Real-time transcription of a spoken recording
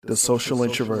The Social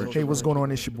Introvert. Hey, what's going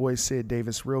on? It's your boy Sid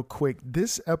Davis. Real quick,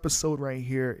 this episode right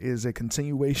here is a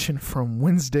continuation from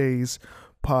Wednesday's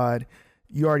pod.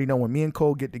 You already know when me and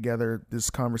Cole get together,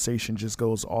 this conversation just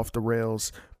goes off the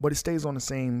rails, but it stays on the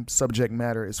same subject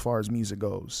matter as far as music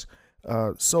goes.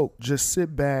 So just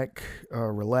sit back,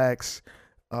 relax.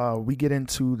 We get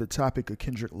into the topic of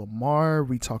Kendrick Lamar.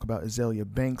 We talk about Azalea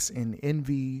Banks and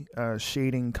Envy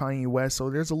shading Kanye West.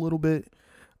 So there's a little bit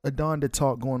of Donda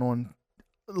talk going on,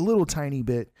 a little tiny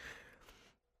bit.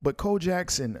 But Cole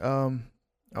Jackson,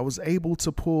 I was able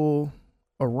to pull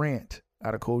a rant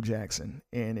out of Cole Jackson,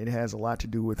 and it has a lot to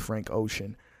do with Frank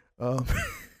Ocean.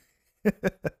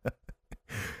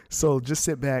 So just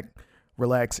sit back,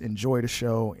 relax, enjoy the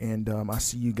show, and I'll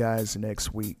see you guys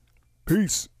next week.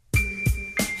 Peace. I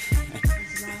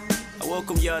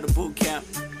welcome y'all to boot camp,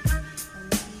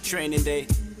 training day.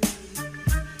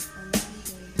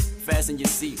 Fasten your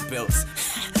seatbelts.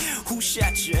 Who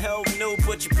shot you? Hell no,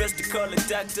 but you best to call a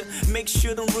doctor. Make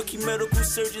sure them rookie medical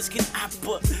surgeons can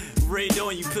operate. Raid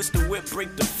on you, pistol whip,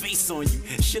 break the face on you.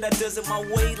 Shit, I does it my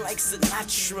way like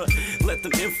Sinatra. Let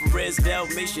them infrareds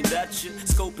Dalmatian dot you.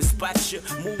 Scope and spot you.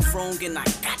 Move wrong and I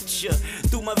got you.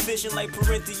 Through my vision like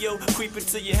Parentio. Creep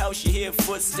into your house, you hear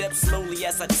footsteps slowly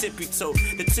as I tippy toe.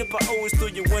 The tip I owe is through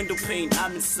your window pane.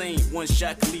 I'm insane. One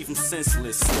shot can leave him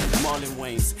senseless. Marlon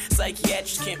Wayans.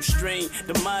 Psychiatrists can't restrain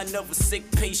the mind of a sick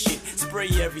patient. Spray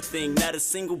everything, not a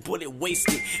single bullet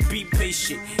wasted. Be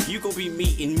patient, you gon' be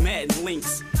meeting mad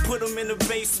links. Put them in the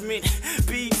basement.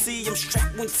 BT, I'm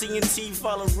strapped with TNT.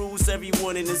 Follow rules,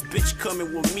 everyone in this bitch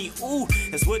coming with me. Ooh,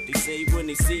 that's what they say when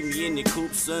they see me in the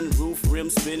coupe. Sunroof,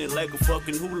 rim spinning like a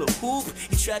fucking hula hoop.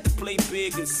 He tried to play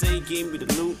big and say, gave me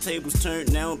the loot. Tables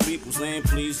turned now, people's land,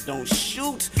 please don't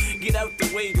shoot. Get out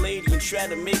the way, lady, and try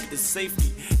to make it to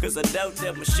safety. Cause I doubt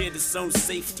that my shit is on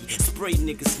safety. Spray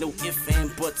niggas, no ifs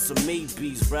and buts or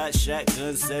maybes. Ride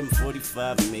shotgun,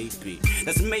 745 maybe.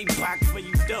 That's Maybach for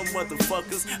you dumb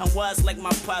motherfuckers. I'm wise like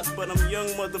my pops, but I'm young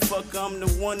motherfucker. I'm the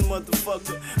one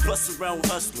motherfucker. Bust around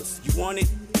hustlers. You want it?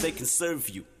 They can serve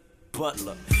you.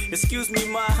 Butler. Excuse me,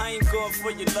 ma, I ain't going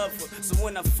for your lover. So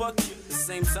when I fuck you, at the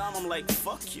same time I'm like,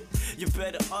 fuck you. You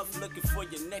better off looking for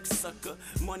your next sucker.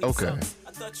 Money okay.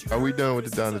 Are we done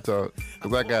with the Donda talk?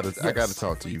 Cause I gotta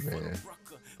talk to you, man.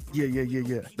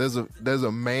 Yeah. There's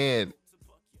a man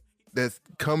that's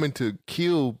coming to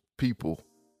kill people,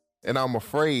 and I'm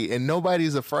afraid, and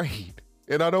nobody's afraid,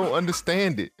 and I don't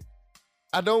understand it.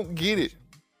 I don't get it.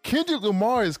 Kendrick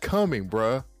Lamar is coming,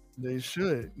 bruh. They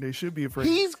should be afraid.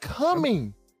 He's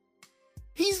coming.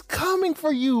 He's coming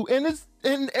for you,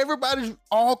 and everybody's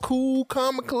all cool,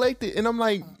 calm, and collected, and I'm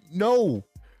like, no,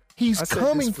 he's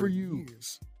coming for you.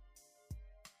 Years.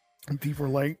 And people are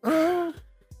like,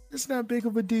 it's not big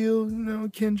of a deal, you know,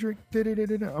 Kendrick.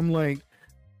 I'm like,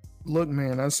 look,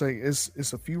 man, I say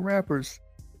it's a few rappers.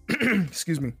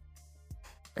 Excuse me.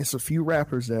 It's a few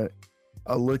rappers that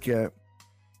I look at,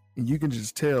 and you can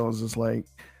just tell it's just like,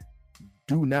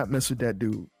 do not mess with that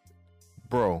dude,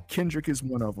 bro. Kendrick is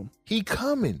one of them. He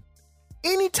coming.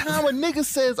 Anytime a nigga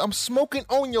says I'm smoking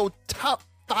on your top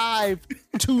 5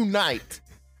 tonight,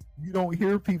 you don't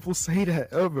hear people say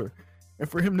that ever. And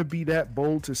for him to be that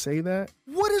bold to say that,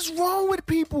 what is wrong with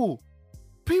people?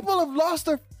 People have lost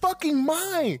their fucking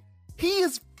mind. He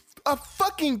is a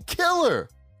fucking killer.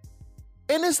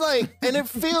 And it's like, and it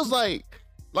feels like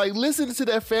listening to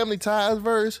that Family Ties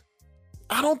verse,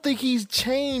 I don't think he's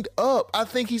chained up. I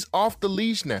think he's off the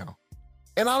leash now.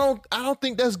 And I don't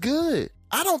think that's good.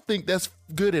 I don't think that's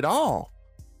good at all.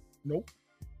 Nope.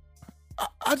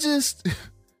 I just,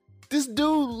 this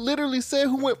dude literally said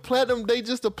who went platinum, they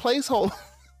just a placeholder.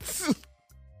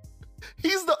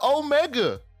 He's the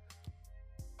Omega.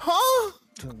 Huh?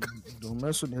 Don't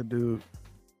mess with that dude.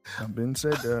 I've been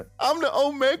said that. I'm the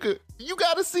Omega. You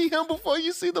got to see him before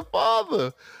you see the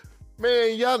Father.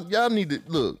 Man, y'all need to,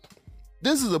 look.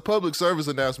 This is a public service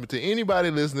announcement to anybody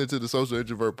listening to the Social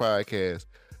Introvert podcast.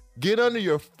 Get under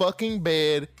your fucking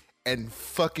bed and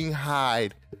fucking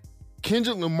hide.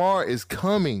 Kendrick Lamar is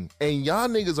coming, and y'all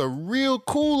niggas are real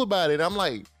cool about it. I'm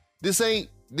like, this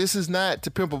is not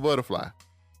To Pimp a Butterfly.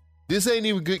 This ain't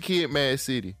even Good Kid, Mad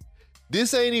City.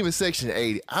 This ain't even Section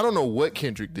 80. I don't know what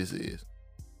Kendrick this is.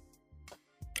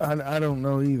 I don't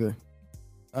know either.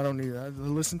 I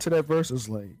listened to that verse, it's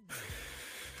like,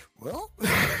 well,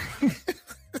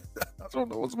 I don't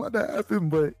know what's about to happen,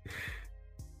 but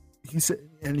he said,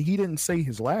 and he didn't say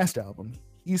his last album.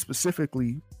 He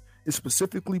specifically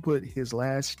put his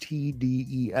last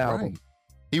TDE album. Right.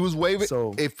 He was waving.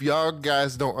 So, if y'all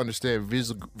guys don't understand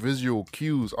visual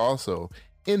cues, also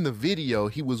in the video,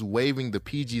 he was waving the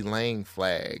PG Lang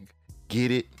flag.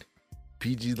 Get it?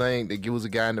 PG Lane. There was a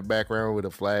guy in the background with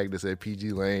a flag that said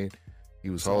PG Lane. He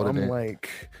was So holding it. I'm like,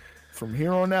 from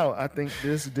here on out, I think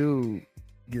this dude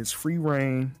gets free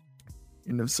reign.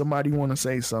 And if somebody want to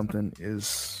say something,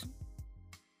 it's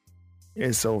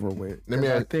over with.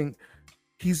 I think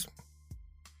he's.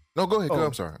 No, go ahead.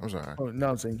 I'm sorry. Oh, no,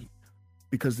 I'm saying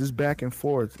because this back and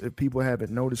forth, if people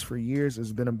haven't noticed for years,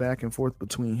 there's been a back and forth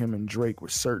between him and Drake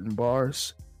with certain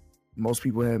bars. Most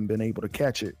people haven't been able to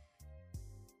catch it.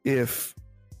 If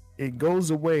it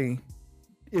goes away,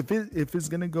 if it's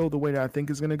gonna go the way that I think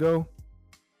it's gonna go,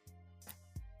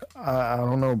 I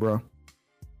don't know, bro.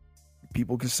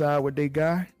 People can side with their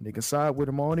guy. They can side with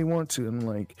him all they want to. And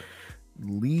like,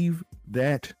 leave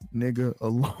that nigga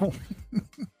alone.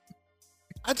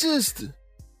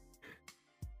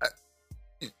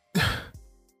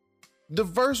 The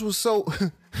verse was so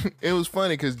it was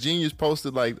funny because Genius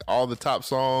posted like all the top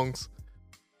songs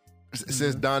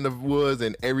since Donda was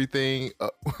and everything.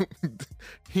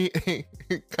 Kanye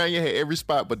had every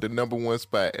spot but the number one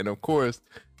spot, and of course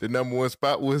the number one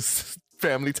spot was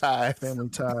Family Ties. Family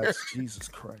Ties. Jesus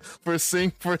Christ. For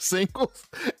singles,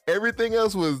 everything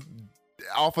else was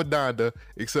off of Donda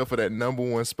except for that number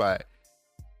one spot.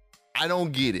 I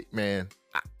don't get it, man.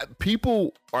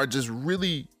 People are just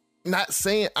really not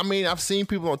saying. I mean, I've seen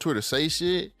people on Twitter say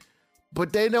shit,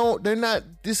 but they're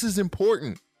not. This is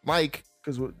important. Like,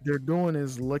 because what they're doing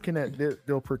is looking at.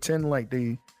 They'll pretend like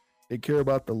they care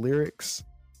about the lyrics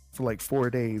for like 4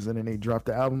 days, and then they drop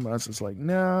the album. I was just like,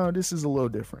 no, this is a little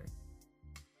different.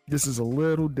 This is a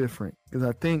little different because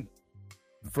I think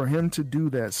for him to do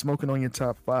that, smoking on your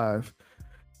top 5,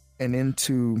 and then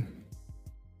to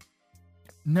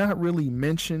not really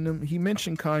mention him. He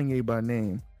mentioned Kanye by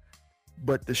name,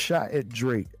 but the shot at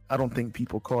Drake, I don't think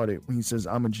people caught it when he says,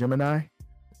 "I'm a Gemini."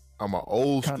 I'm an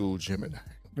old school Gemini.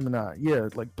 Gemini, yeah,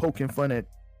 like poking fun at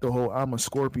the whole "I'm a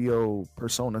Scorpio"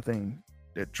 persona thing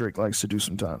that Drake likes to do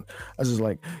sometimes. I was just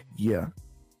like, yeah,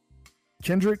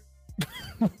 Kendrick.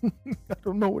 I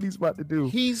don't know what he's about to do.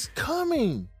 He's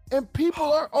coming, and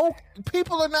people are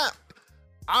not.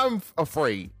 I'm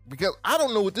afraid because I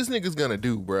don't know what this nigga's gonna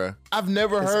do, bruh. I've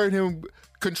never heard him.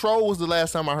 Control was the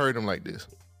last time I heard him like this.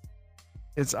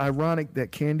 It's ironic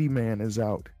that Candyman is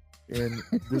out and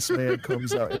this man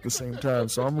comes out at the same time.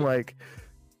 So I'm like,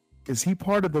 is he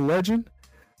part of the legend?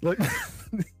 Like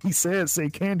he said, say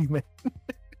Candyman.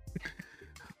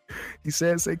 He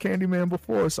said, say Candyman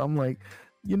before. So I'm like,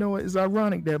 you know what? It's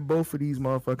ironic that both of these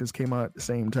motherfuckers came out at the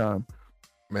same time.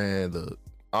 Man, look,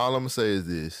 all I'm gonna say is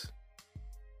this.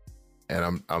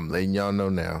 And I'm letting y'all know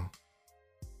now,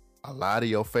 a lot of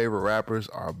your favorite rappers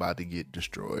are about to get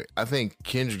destroyed. I think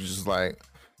Kendrick just like,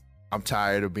 I'm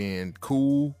tired of being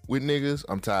cool with niggas.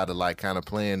 I'm tired of like kind of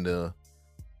playing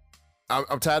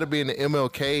I'm tired of being the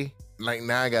MLK. Like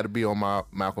now I got to be on my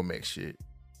Malcolm X shit.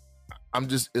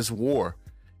 It's war.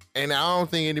 And I don't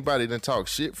think anybody done talk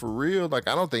shit for real. Like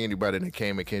I don't think anybody done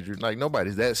came at Kendrick. Like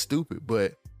nobody's that stupid.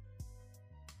 But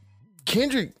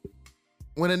Kendrick,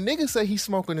 when a nigga say he's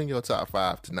smoking in your top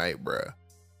 5 tonight, bruh,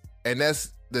 and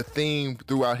that's the theme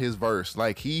throughout his verse,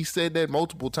 like he said that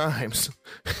multiple times.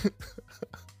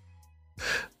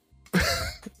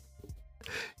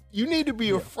 You need to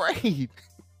be afraid.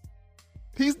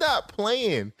 He's not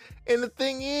playing. And the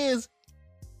thing is,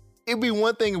 it'd be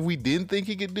one thing if we didn't think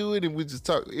he could do it and we just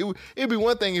talk. It'd be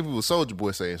one thing if it was Soulja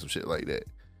Boy saying some shit like that.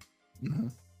 Mm-hmm.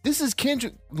 This is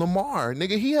Kendrick Lamar,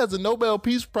 nigga. He has a Nobel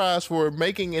Peace Prize for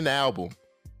making an album.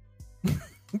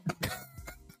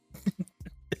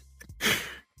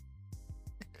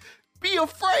 Be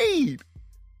afraid.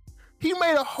 He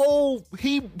made a whole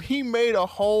he made a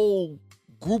whole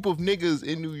group of niggas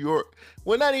in New York.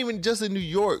 Well, not even just in New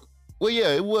York. Well, yeah,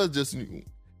 it was just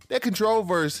that Control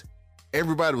verse.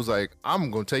 Everybody was like, "I'm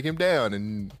gonna take him down,"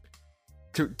 and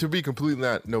to be completely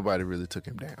honest, nobody really took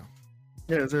him down.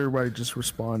 Yeah, everybody just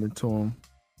responded to him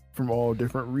from all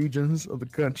different regions of the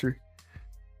country.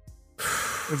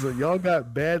 It's like, y'all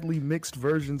got badly mixed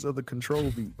versions of the Control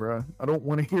beat, bro. I don't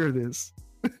want to hear this.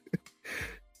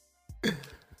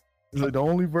 It's like the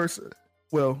only verse.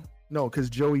 Well, no, because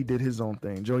Joey did his own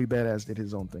thing. Joey Badass did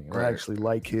his own thing. Right. I actually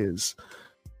like his.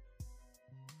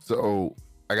 So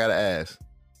I gotta ask,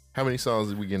 how many songs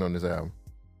did we get on this album?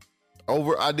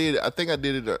 I think I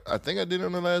did it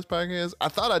on the last podcast. I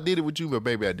thought I did it with you, but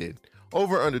maybe I did.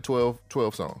 Over under 12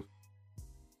 songs.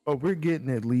 Oh, we're getting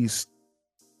at least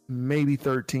maybe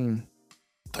 13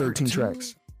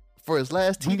 tracks. For his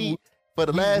last TDE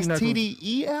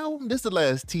album? This is the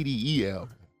last TDE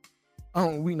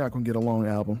album. We not gonna get a long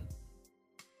album.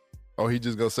 Oh, he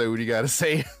just gonna say what he gotta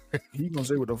say. He gonna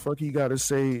say what the fuck he gotta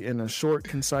say in a short,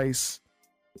 concise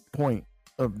point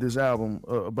of this album,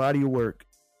 a body of work,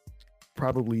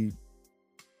 probably,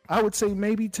 I would say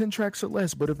maybe 10 tracks or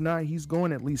less, but if not, he's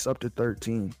going at least up to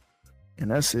 13,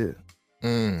 and that's it.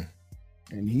 And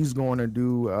he's going to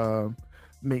do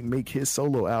make his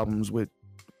solo albums with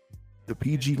the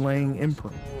PG Lang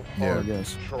imprint. Yeah, I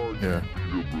guess. Yeah.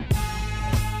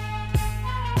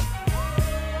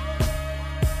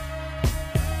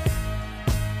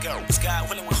 Scott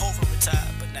Willing when Hova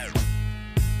retired, but now.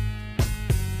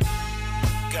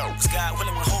 Scott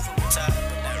Willing when Hova retired,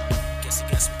 but now. Guess he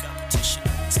got some competition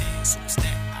on his hands, so it's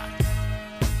that.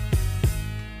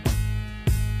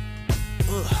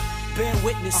 Bear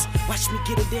witness, watch me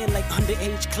get it in like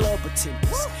underage club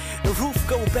attendants. The roof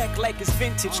go back like it's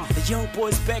vintage. The young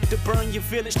boys back to burn your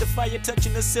village. The fire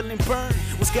touching the ceiling burn.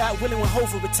 Was God willing when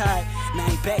Hova retired? Now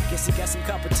he back, guess he got some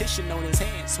competition on his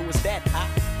hands. Who is that?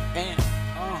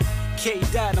 K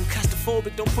died, I'm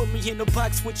claustrophobic, don't put me in a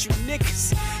box with you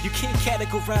niggas. You can't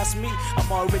categorize me,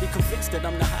 I'm already convinced that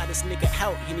I'm the hottest nigga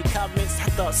out. Any comments? I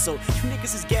thought so. You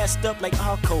niggas is gassed up like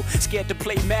Arco, scared to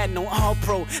play Madden on All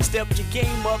Pro. Step your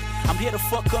game up, I'm here to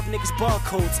fuck up niggas'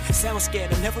 barcodes. Sound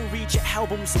scared, I'll never read your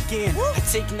albums again. I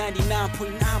take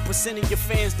 99.9% of your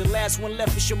fans, the last one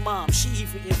left is your mom. She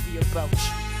even iffy about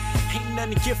you. Ain't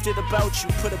nothing gifted about you,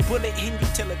 put a bullet in you,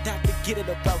 tell a doctor get it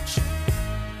about you.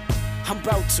 I'm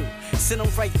about to send him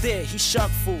right there, he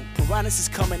shark food. Piranhas is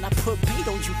coming, I put bait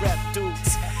on you rap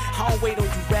dudes. I don't wait on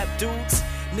you rap dudes.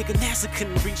 Nigga NASA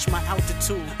couldn't reach my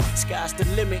altitude. Sky's the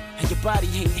limit, and your body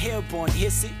ain't airborne,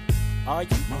 is it? Are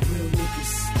you? My real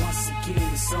niggas, once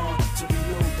again it's on to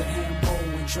reload the ammo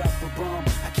and drop a bomb.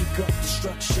 I kick up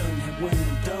destruction, and when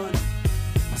I'm done,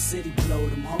 my city blow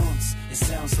them horns. It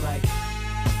sounds like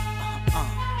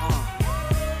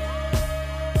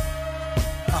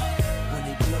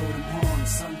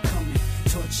I'm coming,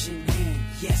 torch in hand,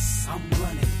 yes, I'm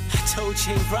running. I told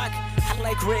you, Rock, I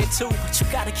like red too, but you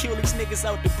gotta kill these niggas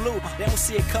out the blue. They don't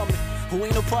see it coming, who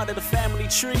ain't no part of the family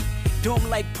tree. Do 'em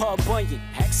like Paul Bunyan,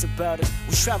 ask about us.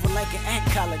 We travel like an ant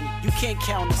colony, you can't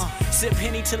count us. Sip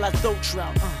Henny till our throat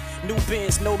drown. New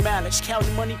bins, no mileage,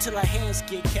 counting money till our hands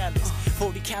get callous.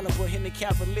 40 caliber in the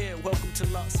Cavalier, welcome to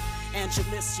Los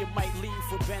Angeles. You might leave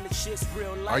for bandit shits,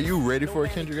 real life. Are you ready for a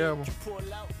Kendrick album?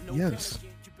 Yes.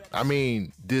 I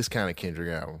mean, this kind of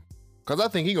Kendrick album. Because I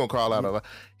think he's going to call out a lot.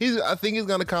 I think he's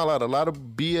going to call out a lot of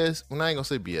BS. Well, I ain't going to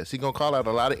say BS. He's going to call out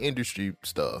a lot of industry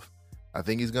stuff. I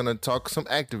think he's going to talk some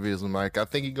activism. Like, I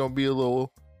think he's going to be a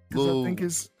little... I think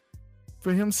it's...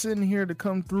 For him sitting here to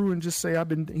come through and just say,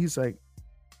 he's like...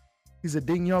 He said,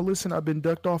 didn't y'all listen? I've been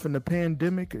ducked off in the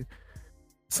pandemic.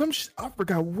 I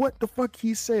forgot what the fuck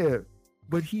he said.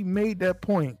 But he made that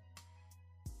point.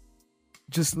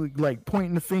 Just like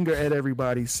pointing the finger at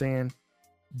everybody saying,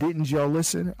 didn't y'all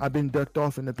listen? I've been ducked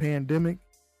off in the pandemic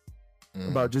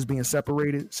about just being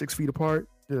separated 6 feet apart,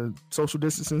 the social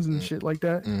distancing and shit like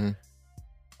that.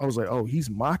 I was like, oh, he's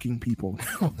mocking people.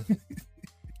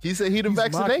 He said he the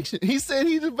vaccination. He said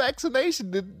he the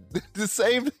vaccination to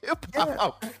save hip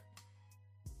hop.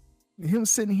 Yeah. Him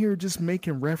sitting here just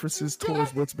making references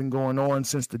towards what's been going on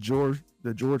since the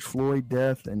George Floyd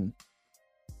death, and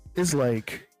it's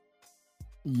like,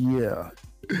 yeah,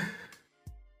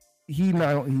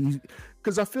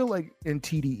 because I feel like in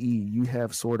TDE you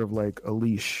have sort of like a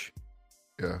leash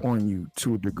on you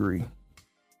to a degree.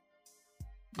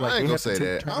 Like, I ain't gonna say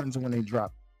that. Turns when they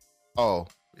drop. Oh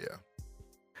yeah,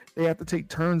 they have to take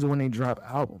turns when they drop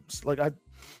albums. Like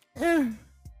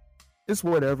it's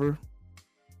whatever.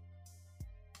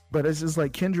 But it's just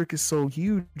like Kendrick is so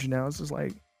huge now. It's just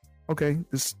like, okay,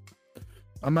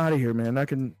 I'm out of here, man. I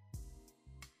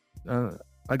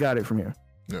got it from here.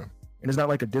 Yeah. And it's not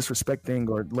like a disrespect thing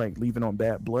or like leaving on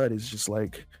bad blood. It's just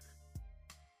like,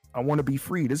 I want to be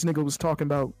free. This nigga was talking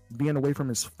about being away from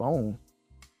his phone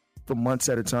for months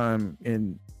at a time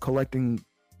and collecting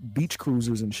beach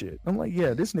cruisers and shit. I'm like,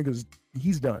 yeah, this nigga's,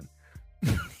 he's done.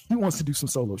 He wants to do some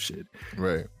solo shit.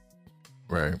 Right.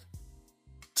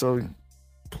 So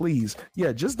please,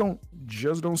 yeah, just don't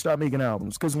stop making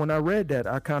albums. Because when I read that,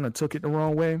 I kind of took it the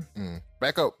wrong way.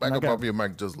 Back up off your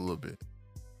mic just a little bit.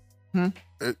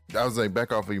 I was like,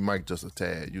 back off of your mic just a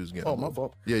tad. You was getting my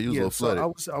fault. Yeah, you was a little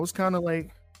flooded. So I was kind of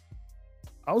like,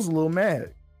 I was a little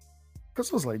mad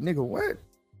because I was like, nigga, what?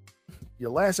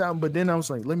 Your last album? But then I was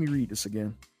like, let me read this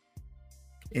again.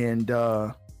 And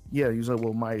he was like,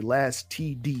 well, my last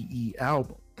TDE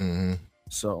album.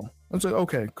 So I was like,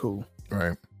 okay, cool.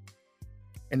 Right.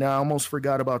 And I almost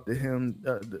forgot about him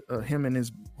and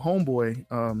his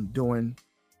homeboy doing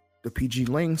the PG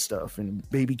Lang stuff, and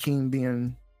Baby King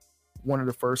being one of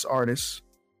the first artists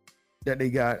that they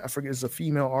got. I forget, it's a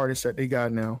female artist that they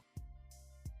got now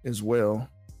as well.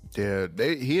 Yeah,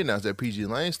 he announced that PG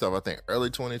Lane stuff, I think, early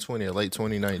 2020 or late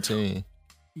 2019.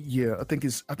 Yeah, I think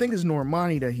it's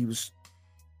Normani that he was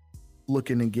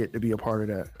looking to get to be a part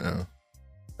of that. Yeah.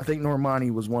 I think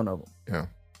Normani was one of them. Yeah.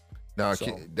 Now,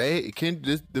 So-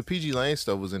 the PG Lane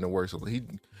stuff was in the works.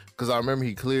 Because I remember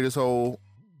he cleared his whole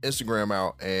Instagram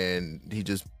out and he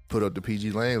just put up the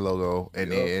PG Lane logo,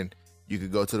 and then you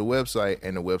could go to the website,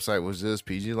 and the website was just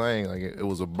PG Lane. Like it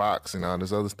was a box and all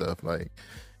this other stuff. Like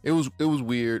it was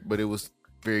weird, but it was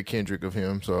very Kendrick of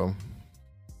him. So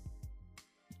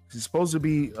He's supposed to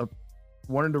be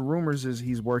one of the rumors is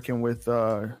he's working with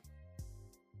U2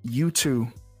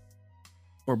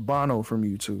 or Bono from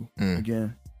U2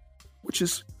 again, which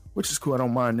is cool. I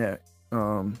don't mind that.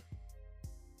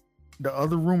 The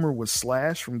other rumor was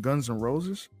Slash from Guns N'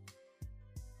 Roses.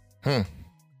 So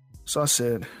I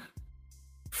said,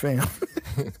 fam.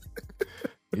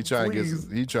 he trying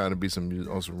to be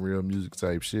on some real music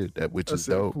type shit, which is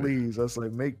dope. Please, I was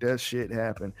like, make that shit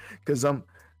happen, because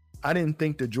I didn't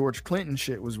think the George Clinton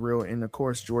shit was real, and of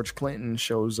course George Clinton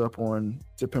shows up on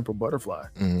To Pimp a Butterfly.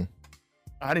 Mm-hmm.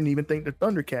 I didn't even think the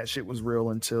Thundercat shit was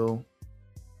real until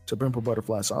To Pimp a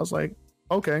Butterfly. So I was like,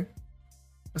 okay,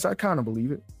 so I kind of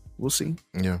believe it. We'll see.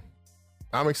 Yeah,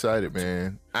 I'm excited,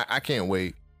 man. I can't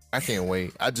wait. I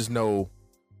just know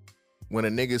when a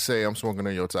nigga say I'm smoking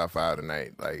on your top 5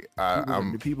 tonight, like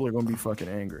the people are gonna be fucking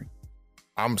angry.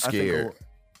 I'm scared.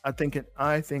 I think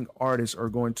artists are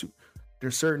going to.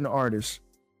 There's certain artists,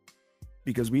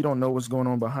 because we don't know what's going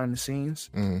on behind the scenes.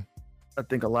 Mm-hmm. I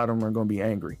think a lot of them are gonna be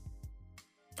angry.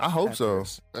 I hope so.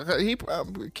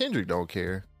 Kendrick don't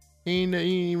care. He ain't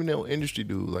even no industry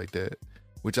dude like that,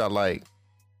 which I like.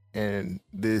 And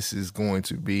this is going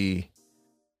to be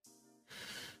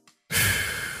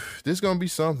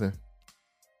something.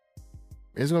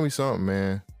 It's gonna be something,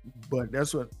 man. But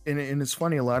that's what, and it's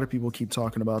funny. A lot of people keep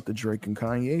talking about the Drake and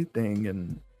Kanye thing,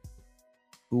 and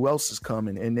who else is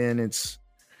coming, and then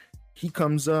he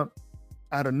comes up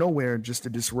out of nowhere just to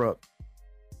disrupt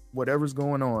whatever's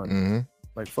going on. Mm-hmm.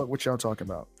 Like, fuck what y'all talking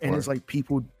about, and It's like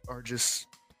people are just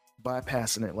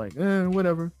bypassing it, like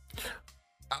whatever.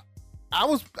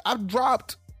 I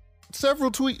dropped a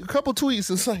couple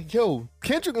tweets. It's like, yo,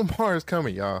 Kendrick Lamar is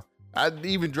coming, y'all. I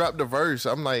even dropped the verse.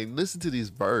 I'm like, listen to these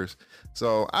verse.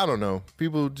 So I don't know.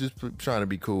 People just trying to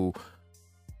be cool.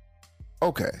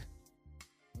 Okay.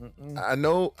 I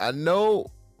know.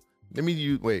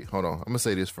 Wait, hold on. I'm gonna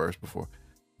say this first before.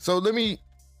 So let me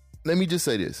just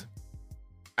say this.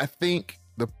 I think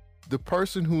the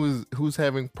person who's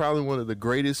having probably one of the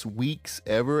greatest weeks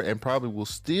ever, and probably will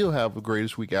still have the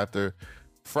greatest week after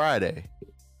Friday.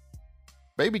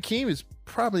 Baby Keem is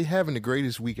probably having the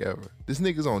greatest week ever. This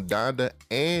nigga's on Donda,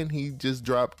 and he just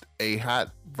dropped a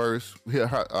hot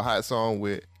song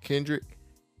with Kendrick,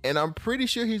 and I'm pretty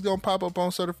sure he's gonna pop up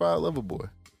on Certified Lover Boy.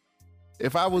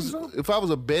 If I was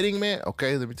a betting man,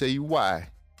 okay, let me tell you why.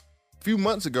 A few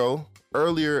months ago,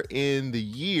 earlier in the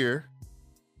year,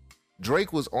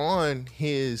 Drake was on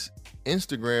his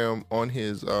Instagram, on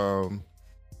his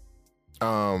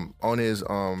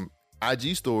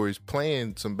IG stories,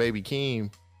 playing some Baby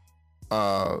Keem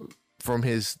from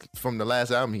the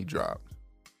last album he dropped.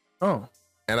 Oh.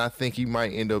 And I think he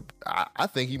might end up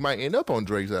on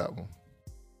Drake's album.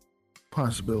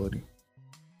 Possibility.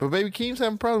 But Baby Keem's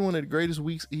having probably one of the greatest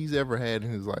weeks he's ever had in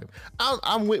his life.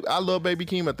 I love Baby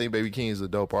Keem. I think Baby Keem is a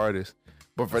dope artist.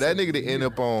 But for that nigga to end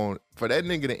up on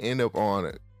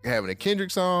having a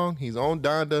Kendrick song, he's on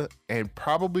Donda, and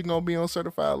probably gonna be on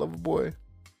Certified Lover Boy.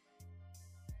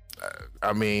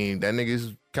 I mean, that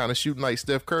nigga's kind of shooting like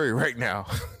Steph Curry right now.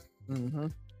 Mm-hmm.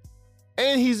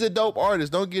 And he's a dope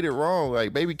artist. Don't get it wrong.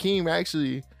 Like Baby Keem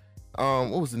actually,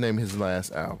 what was the name of his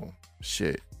last album?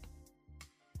 Shit.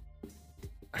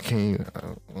 I can't.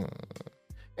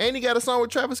 And he got a song with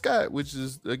Travis Scott, which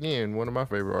is, again, one of my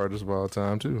favorite artists of all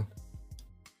time too.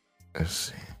 Let's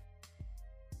see.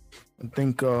 I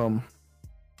think, I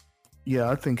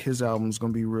think his album's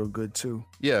gonna be real good too.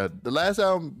 Yeah, the last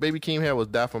album Baby Keem had was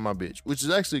 "Die for My Bitch," which is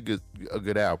actually a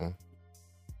good album.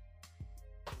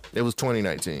 It was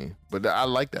 2019, but I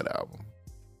like that album.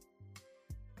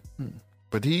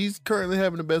 But he's currently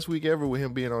having the best week ever with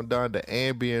him being on Donda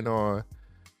and being on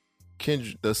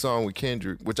Kendrick, the song with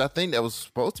Kendrick, which I think that was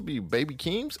supposed to be Baby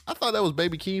Keem's. I thought that was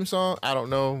Baby Keem's song. I don't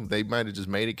know. They might have just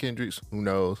made it Kendrick's. Who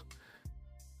knows?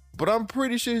 But I'm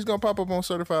pretty sure he's gonna pop up on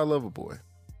Certified Lover Boy.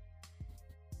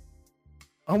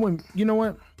 You know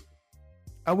what?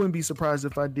 I wouldn't be surprised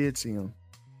if I did see him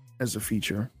as a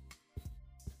feature.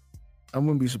 I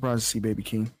wouldn't be surprised to see Baby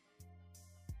Keem.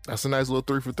 That's a nice little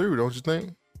 3 for 3, don't you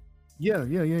think? Yeah.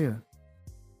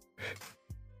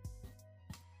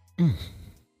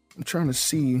 I'm trying to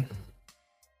see.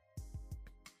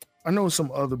 I know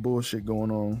some other bullshit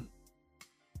going on.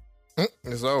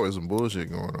 There's always some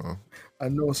bullshit going on. I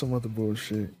know some other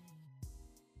bullshit.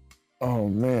 Oh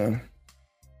man.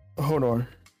 Hold on.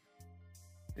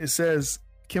 It says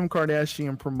Kim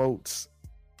Kardashian promotes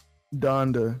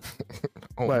Donda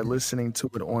by listening to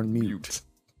it on mute.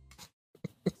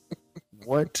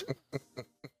 What?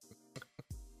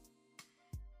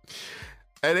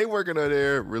 And they working on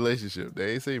their relationship.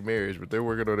 They ain't say marriage, but they're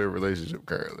working on their relationship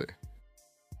currently.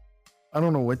 I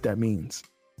don't know what that means.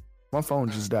 My phone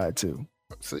just died too.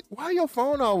 See, why your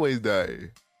phone always die?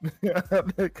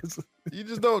 You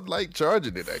just don't like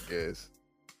charging it, I guess.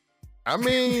 I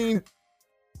mean,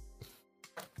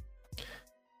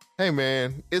 hey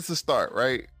man, it's a start,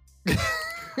 right?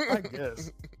 I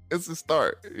guess it's a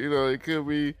start. You know, it could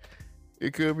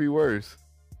be worse,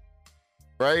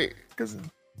 right? Because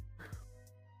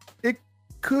it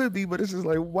could be, but it's just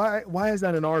like, why is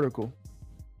that an article?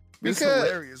 It's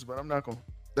hilarious, but I'm not gonna.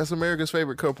 That's America's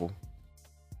favorite couple.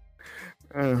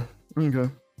 Okay.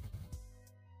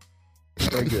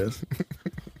 I guess.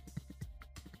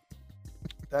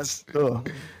 That's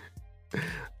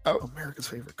America's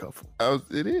favorite couple.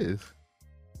 It is.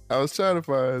 I was trying to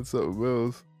find something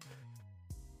else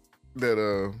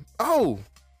that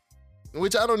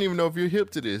which I don't even know if you're hip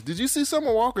to this. Did you see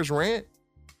Summer Walker's rant?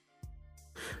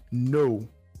 No.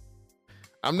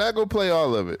 I'm not gonna play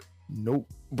all of it. Nope.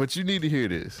 But you need to hear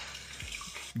this.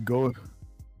 Go.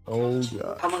 Oh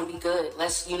God. I want to be good.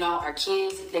 Let's, our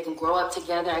kids, they can grow up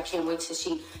together. I can't wait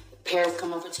till parents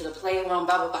come over to the playroom, blah,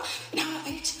 blah, blah. Nah,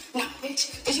 bitch,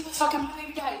 because you was fucking my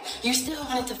baby daddy. You still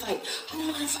wanted to fight. I don't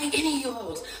want to fight any of you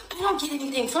hoes. I don't get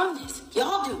anything from this.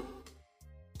 Y'all do.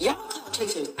 Y'all clout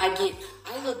chasers. I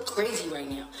look crazy right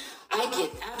now. I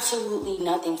get absolutely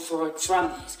nothing from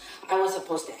this. I was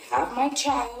supposed to have my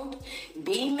child,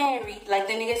 be married, like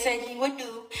the nigga said he would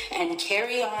do, and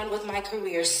carry on with my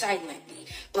career silently.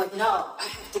 But no, I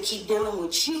have to keep dealing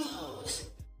with you hoes.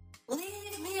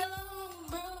 Leave me alone,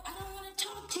 bro. I don't want to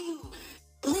talk to you.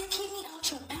 Keep me out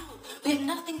your mouth. We have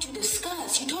nothing to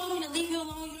discuss. You told me to leave you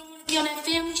alone. You don't want to be on that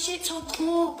family shit. So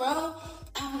cool, bro.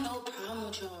 I have no problem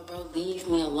with y'all, bro. Leave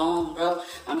me alone, bro.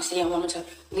 I'm saying one more time.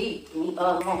 Leave me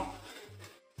alone.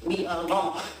 Me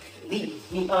alone.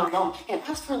 Leave me alone. And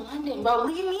as for London, bro,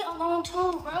 leave me alone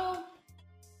too, bro.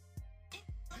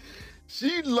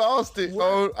 She lost it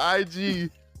on IG.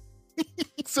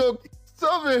 So,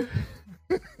 Southern.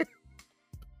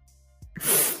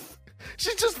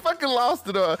 She just fucking lost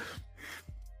it on.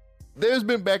 There's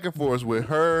been back and forth with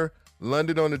her,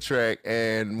 London on the track,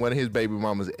 and one of his baby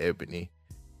mamas, Ebony.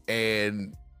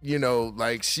 And,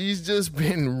 she's just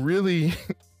been really...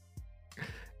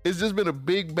 It's just been a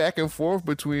big back and forth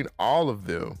between all of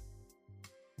them.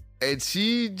 And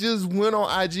she just went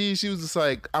on IG. She was just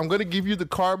like, I'm going to give you the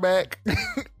car back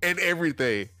and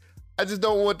everything. I just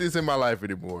don't want this in my life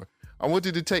anymore. I want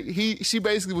you to take... She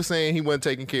basically was saying he wasn't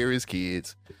taking care of his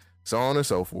kids, so on and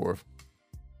so forth.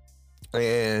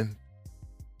 And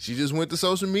she just went to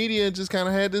social media and just kind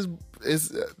of had this...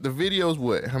 The video's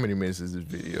what? How many minutes is this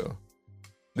video?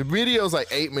 The video's like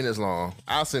 8 minutes long.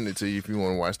 I'll send it to you if you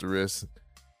want to watch the rest.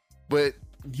 But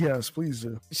yes, please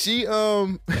do. She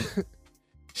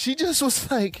she just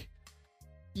was like,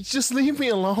 just leave me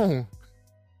alone.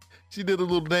 She did a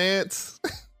little dance.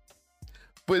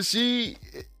 But she's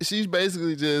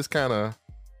basically just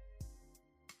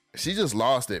she just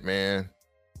lost it, man.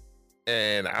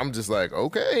 And I'm just like,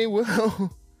 okay,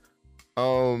 well.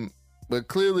 But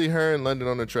clearly her and London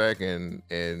on the track and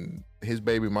his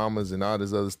baby mamas and all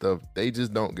this other stuff, they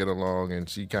just don't get along, and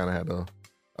she kind of had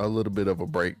a little bit of a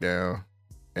breakdown,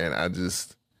 and I'm gonna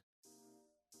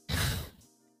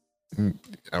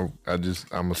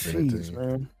send it to you.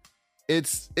 Man.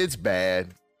 It's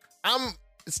bad.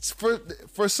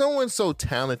 For someone so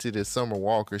talented as Summer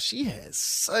Walker, she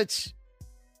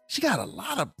got a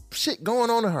lot of shit going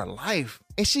on in her life,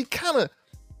 and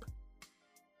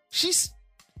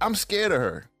I'm scared of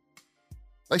her.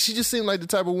 Like, she just seemed like the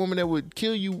type of woman that would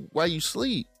kill you while you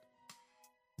sleep.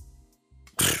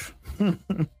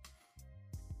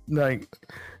 Like,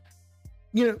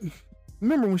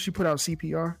 remember when she put out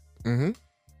CPR? Mm-hmm.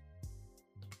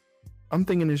 I'm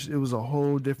thinking it was a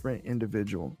whole different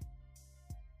individual.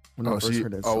 When I first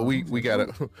heard that song. we got a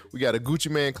Gucci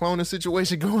Man cloning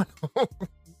situation going on.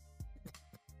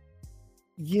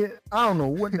 Yeah, I don't know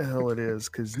what the hell it is,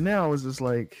 because now it's just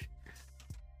like,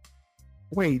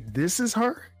 wait, this is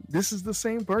her? This is the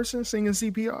same person singing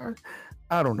CPR?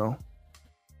 I don't know.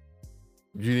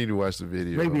 You need to watch the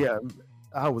video. Maybe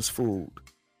I was fooled.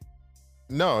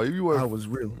 No, you were. I was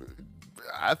real.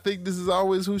 I think this is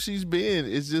always who she's been.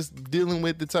 It's just dealing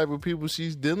with the type of people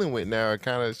she's dealing with now.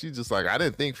 Kind of, she's just like, I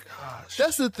didn't think. Gosh.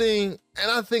 That's the thing.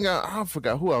 And I think I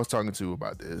forgot who I was talking to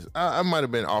about this. I might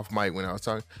have been off mic when I was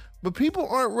talking. But people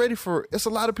aren't ready for, it's a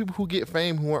lot of people who get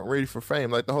fame who aren't ready for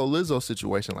fame. Like the whole Lizzo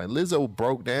situation. Like Lizzo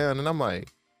broke down and I'm like,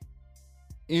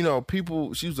 you know,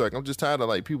 people, she was like, I'm just tired of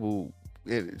like people,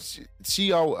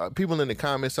 she all people in the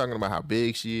comments talking about how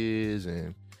big she is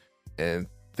and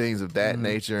things of that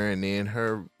nature. And then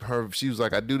her she was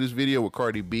like, I do this video with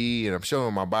Cardi B and I'm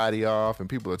showing my body off and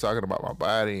people are talking about my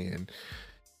body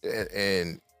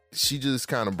and she just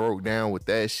kind of broke down with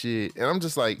that shit. And I'm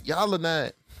just like, y'all are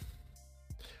not,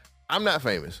 I'm not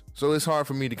famous, so it's hard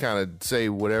for me to kind of say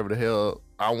whatever the hell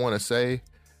I want to say,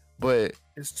 but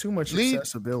it's too much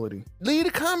accessibility. Leave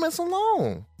the comments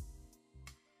alone.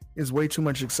 It's way too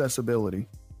much accessibility.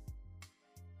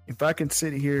 If I can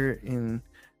sit here and,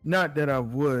 not that I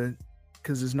would,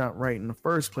 because it's not right in the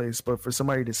first place, but for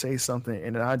somebody to say something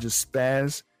and I just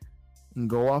spaz and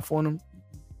go off on them,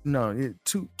 no,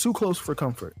 too close for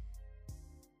comfort.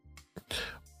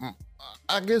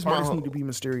 I guess artists need to be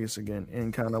mysterious again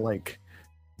and kind of like,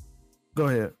 go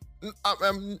ahead.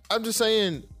 I'm just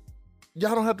saying,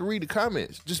 y'all don't have to read the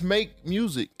comments. Just make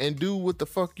music and do what the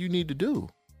fuck you need to do.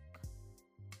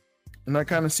 And I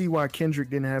kind of see why Kendrick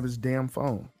didn't have his damn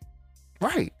phone.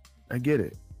 Right. I get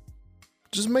it.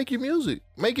 Just make your music.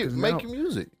 Make your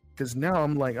music. Because now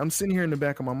I'm sitting here in the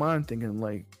back of my mind thinking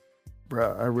like,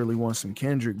 bruh, I really want some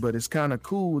Kendrick, but it's kind of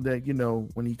cool that, you know,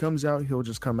 when he comes out, he'll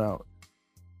just come out.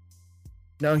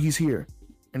 Now he's here.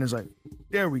 And it's like,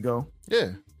 there we go.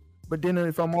 Yeah. But then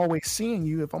if I'm always seeing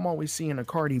you, if I'm always seeing a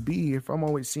Cardi B, if I'm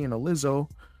always seeing a Lizzo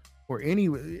or any,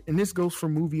 and this goes for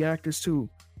movie actors too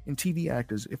and TV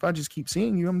actors. If I just keep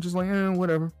seeing you, I'm just like,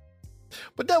 whatever.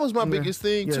 But that was my biggest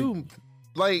thing too.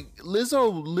 Like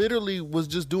Lizzo literally was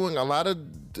just doing a lot of,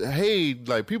 hey,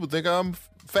 like people think I'm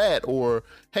fat, or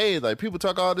hey, like people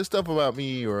talk all this stuff about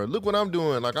me, or look what I'm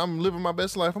doing. Like I'm living my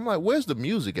best life. I'm like, where's the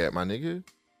music at, my nigga?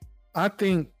 I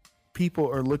think people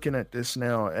are looking at this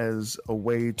now as a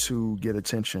way to get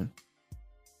attention.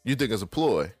 You think it's a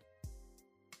ploy?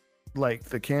 Like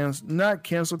the not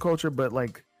cancel culture, but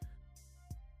like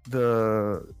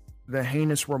the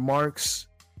heinous remarks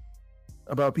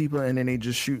about people, and then they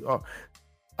just shoot. Oh,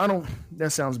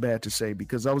 that sounds bad to say,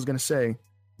 because I was gonna say,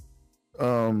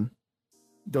 they'll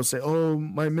say, oh,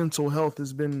 my mental health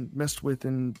has been messed with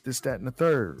and this, that, and the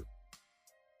third.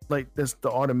 Like that's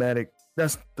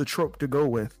the trope to go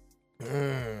with.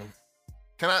 Can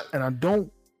I? And I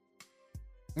don't.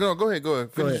 No, go ahead.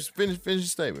 Finish your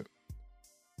statement.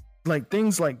 Like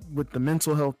things like with the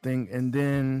mental health thing, and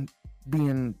then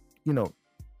being, you know,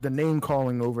 the name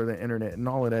calling over the internet and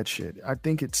all of that shit. I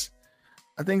think it's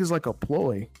like a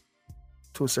ploy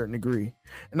to a certain degree.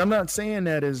 And I'm not saying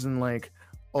that as in like,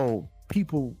 oh,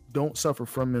 people don't suffer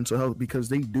from mental health, because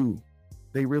they do.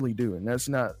 They really do. And that's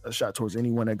not a shot towards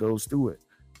anyone that goes through it.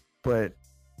 But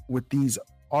with these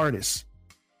artists,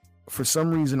 for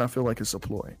some reason, I feel like it's a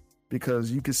ploy,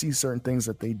 because you can see certain things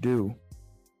that they do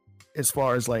as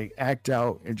far as like act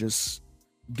out and just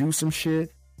do some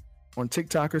shit on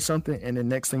TikTok or something. And the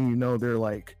next thing you know, they're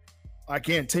like, I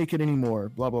can't take it anymore,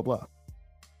 blah, blah, blah.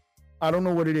 I don't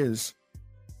know what it is,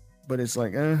 but it's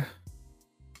like,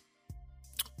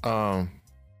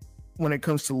 when it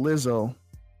comes to Lizzo,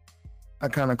 I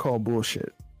kind of call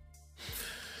bullshit.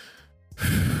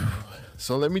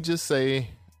 So let me just say,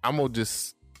 I'm not going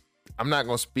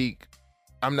to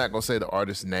say the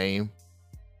artist's name,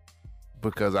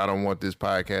 because I don't want this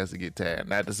podcast to get tagged.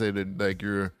 Not to say that like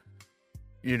you're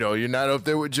not up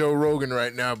there with Joe Rogan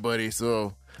right now, buddy.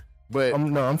 So, but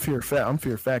I'm Fear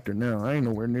Factor now. I ain't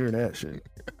nowhere near that shit.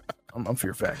 I'm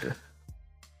Fear Factor.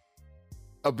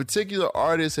 A particular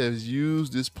artist has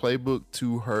used this playbook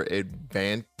to her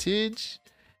advantage,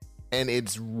 and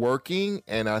it's working.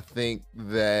 And I think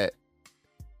that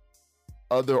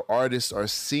other artists are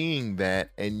seeing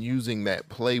that and using that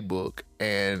playbook,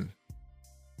 and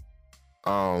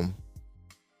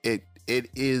it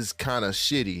is kind of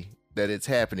shitty that it's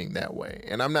happening that way.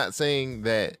 And I'm not saying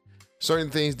that certain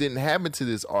things didn't happen to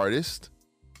this artist.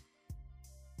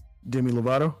 Demi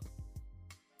Lovato?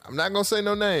 I'm not gonna say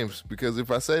no names, because if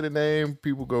I say the name,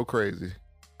 people go crazy.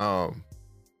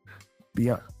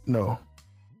 Beyond, no.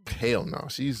 Hell no.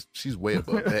 She's way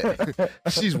above that.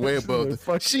 She's way above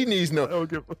that. She needs no.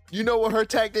 You know what her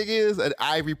tactic is? An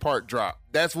Ivy Park drop.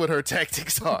 That's what her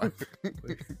tactics are.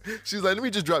 She's like, let me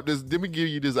just drop this. Let me give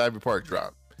you this Ivy Park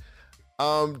drop.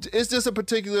 It's just a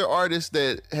particular artist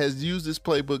that has used this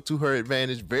playbook to her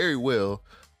advantage very well.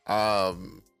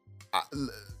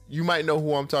 you might know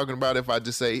who I'm talking about if I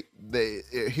just say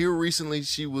that here recently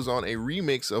she was on a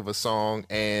remix of a song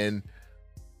and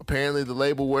apparently the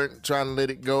label weren't trying to let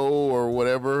it go or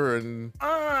whatever. And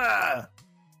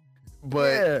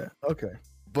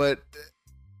but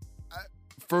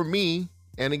for me,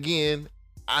 and again,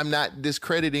 I'm not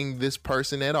discrediting this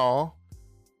person at all.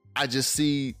 I just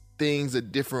see things a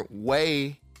different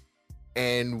way,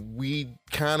 and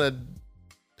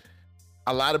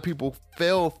a lot of people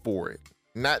fell for it.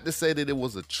 Not to say that it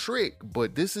was a trick,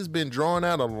 but this has been drawn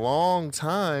out a long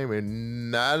time and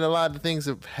not a lot of things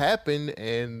have happened,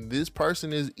 and this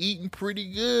person is eating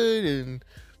pretty good, and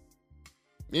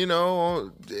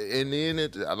and then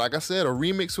like I said, a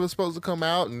remix was supposed to come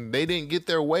out and they didn't get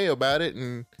their way about it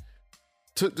and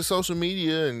took to social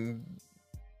media and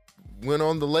went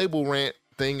on the label rant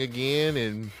thing again,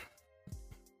 and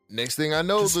next thing I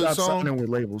know, the song with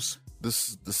labels. The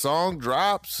song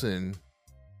drops and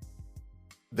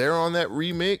they're on that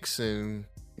remix. And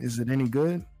is it any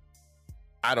good?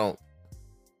 I don't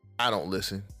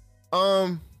listen.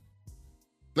 Let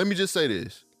me just say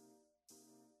this.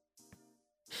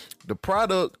 The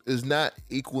product is not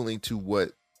equaling to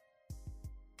what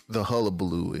the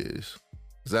hullabaloo is.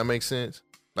 Does that make sense?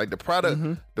 Like the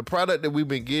product that we've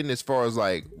been getting as far as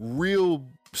like real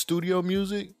studio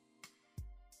music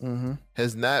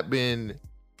has not been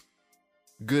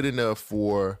good enough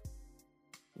for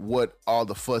what all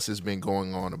the fuss has been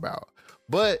going on about.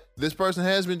 But this person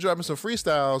has been dropping some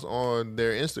freestyles on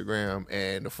their Instagram,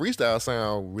 and the freestyles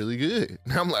sound really good.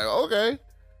 And I'm like, okay,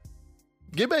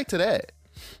 get back to that.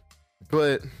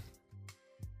 But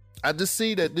I just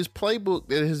see that this playbook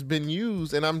that has been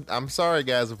used, and I'm sorry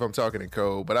guys if I'm talking in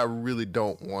code, but I really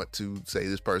don't want to say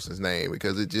this person's name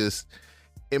because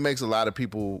it makes a lot of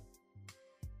people.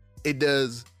 It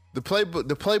does. The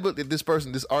playbook that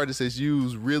this artist has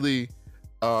used really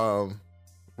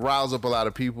riles up a lot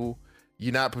of people.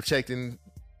 You're not protecting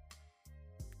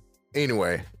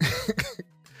anyway.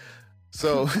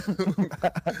 So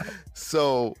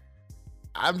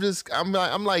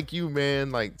I'm like you,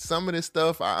 man. Like some of this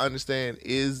stuff I understand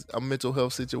is a mental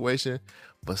health situation,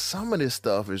 but some of this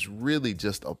stuff is really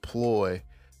just a ploy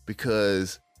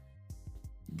because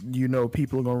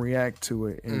people are gonna react to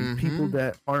it, and people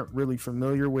that aren't really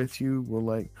familiar with you will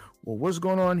like, well, what's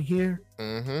going on here?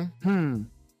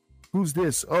 Who's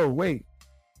this? Oh wait,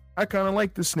 I kind of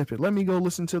like this snippet. Let me go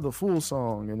listen to the full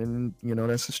song, and then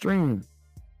that's a stream.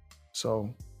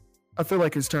 So I feel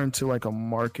like it's turned to like a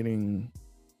marketing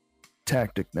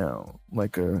tactic now.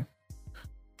 It's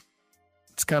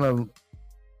kind of,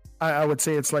 I would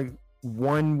say it's like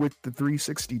one with the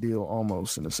 360 deal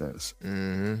almost in a sense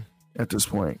at this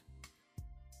point.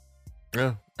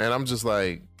 Yeah. And I'm just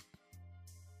like,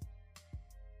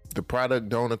 the product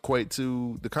don't equate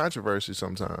to the controversy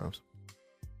sometimes.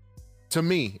 To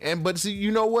me. But see,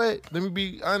 you know what? Let me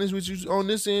be honest with you on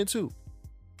this end too.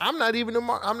 I'm not even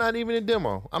a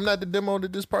demo. I'm not the demo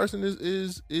that this person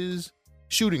is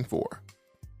shooting for.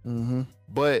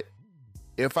 But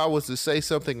if I was to say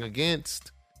something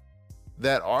against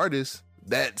that artist,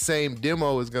 that same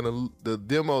demo is the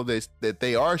demo that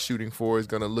they are shooting for is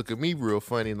gonna look at me real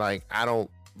funny, like I don't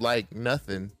like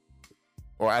nothing,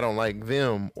 or I don't like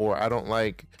them, or I don't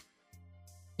like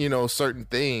certain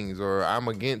things, or I'm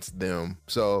against them.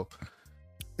 So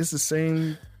it's the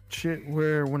same shit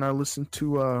where when I listen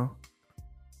to I'm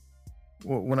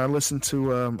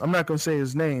not gonna say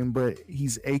his name, but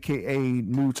he's AKA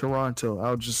New Toronto.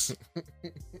 I'll just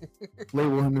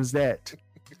label him as that.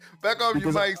 Back off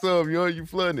your mic some, you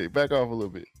flooding it. Back off a little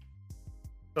bit.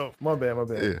 Oh, my bad.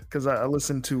 Yeah. Because I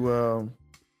listened to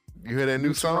you hear that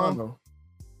new song? Toronto.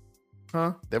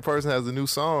 Huh? That person has a new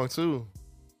song too.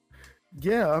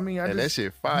 Yeah, I mean, that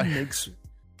shit fire.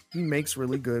 He makes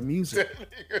really good music. That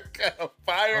nigga got a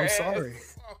fire. I'm sorry.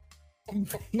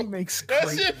 He makes that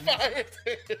great shit fire.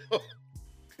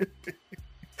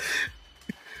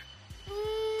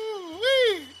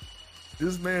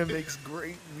 This man makes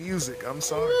great music. I'm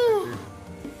sorry, dude.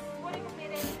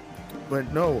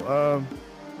 But no,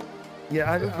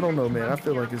 yeah, I don't know, man. I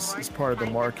feel like it's part of the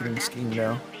marketing scheme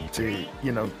now to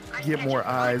get more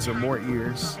eyes or more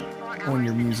ears on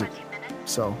your music.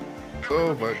 So,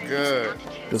 oh my god,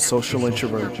 the social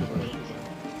introvert.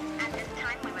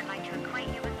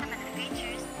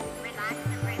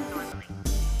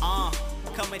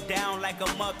 Coming down like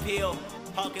I'm uphill.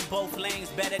 Hogging both lanes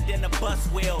better than a bus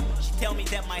wheel. She tell me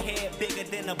that my head bigger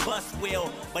than a bus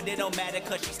wheel, but it don't matter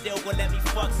cause she still gon' let me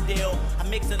fuck still. I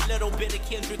mix a little bit of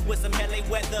Kendrick with some LA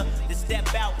weather to step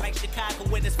out like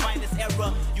Chicago in its finest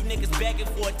era. You niggas begging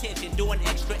for attention, doing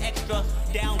extra,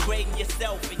 downgrading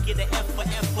yourself and get an F for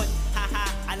effort.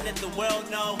 Haha, I let the world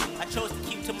know. I chose to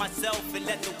keep to myself and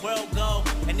let the world go.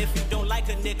 And if you don't like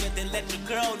a nigga, then let your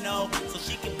girl know, so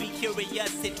she can be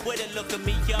curious. Hit Twitter, look at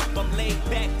me up. I'm laid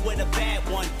back with a bad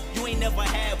one. You ain't never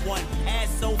had one. Ass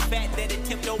so fat that it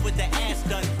tipped over the ass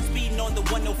gun. Speeding on the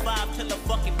 105 till a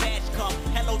fucking badge come.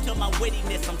 Hello to my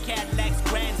wittiness, I'm Cadillac's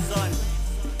grandson.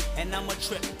 And I'm a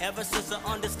trip. Ever since I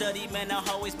understudy, man, I've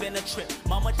always been a trip.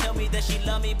 Mama tell me that she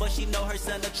love me, but she know her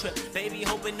son a trip. Baby,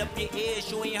 open up your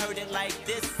ears, you ain't heard it like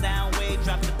this. Sound wave,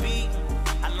 drop the beat.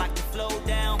 I like to flow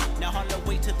down. Now all the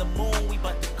way to the moon, we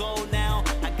about to go now.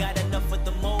 I got enough of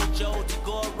the mojo to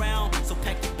go around. So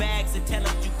pack your bags and tell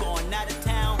them you going out of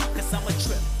town. Cause I'm a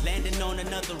trip. Landing on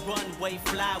another runway,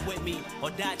 fly with me. Or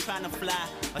die trying to fly.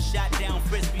 A shot down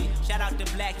frisbee. Shout out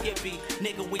to Black Hippie.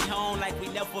 Nigga, we home like we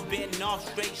never been off.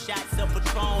 Straight shots of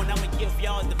Patron. I'ma give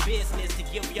y'all the business to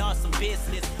give y'all some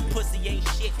business. Pussy ain't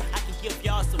shit, I can give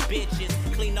y'all some bitches.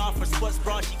 Clean off her sports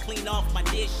bra, she clean off my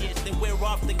dishes. Then we're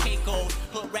off the Caicos.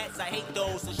 Hood rats, I hate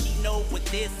those, so she know what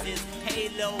this is. Hey,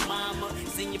 lil' mama,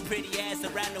 send your pretty ass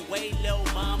around the way, lil'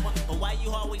 mama. But why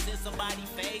you always in somebody's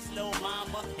face, lil'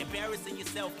 mama? Embarrassing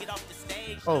yourself, get off the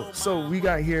stage. Oh, so we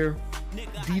got here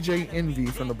DJ Envy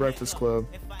from the Breakfast Club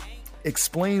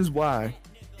explains why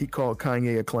he called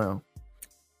Kanye a clown.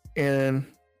 And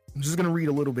I'm just going to read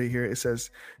a little bit here. It says,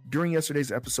 during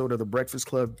yesterday's episode of the Breakfast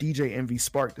Club, DJ Envy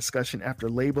sparked discussion after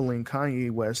labeling Kanye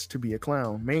West to be a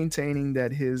clown, maintaining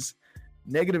that his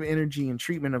negative energy and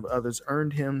treatment of others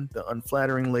earned him the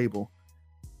unflattering label.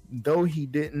 Though he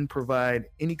didn't provide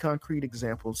any concrete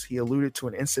examples, he alluded to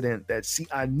an incident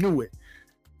I knew it,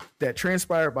 that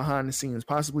transpired behind the scenes,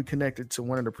 possibly connected to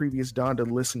one of the previous Donda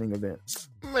listening events.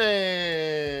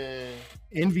 Man,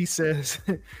 Envy says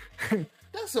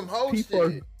that's some whole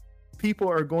shit. People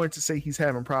are going to say he's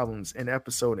having problems in the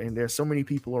episode, and there's so many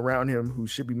people around him who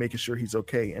should be making sure he's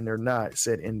okay, and they're not,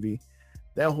 said Envy.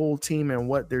 That whole team and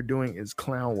what they're doing is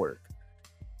clown work.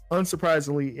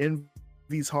 Unsurprisingly,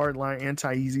 Envy's hardline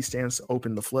anti-Yeezy stance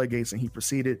opened the floodgates, and he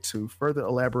proceeded to further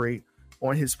elaborate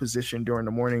on his position during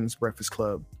the morning's Breakfast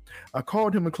Club. I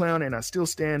called him a clown, and I still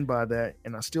stand by that,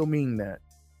 and I still mean that.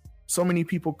 So many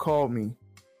people called me,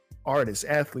 artists,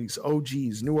 athletes,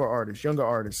 OGs, newer artists, younger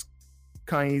artists,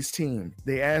 Kanye's team.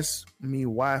 They asked me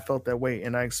why I felt that way,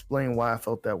 and I explained why I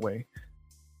felt that way.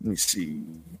 Let me see.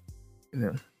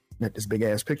 Not this big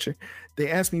ass picture.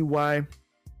 They asked me why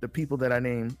the people that I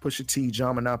named, Pusha T,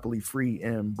 John Monopoly, Free,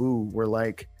 and Boo, were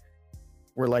like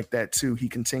that too. He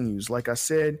continues, like I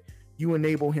said, you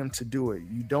enable him to do it.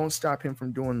 You don't stop him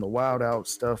from doing the wild out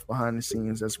stuff behind the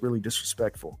scenes that's really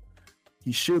disrespectful.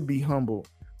 He should be humbled.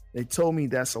 They told me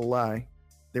that's a lie.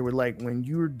 They were like, when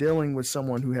you're dealing with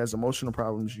someone who has emotional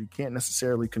problems, you can't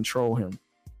necessarily control him.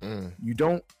 You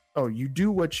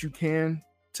do what you can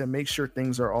to make sure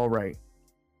things are all right.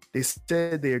 They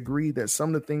said they agree that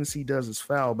some of the things he does is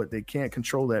foul, but they can't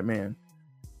control that man.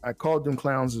 I called them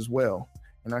clowns as well.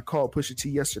 And I called Pusha T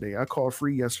yesterday. I called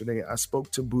Free yesterday. I spoke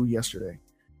to Boo yesterday.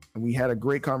 And we had a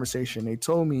great conversation. They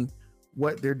told me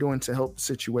what they're doing to help the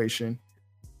situation.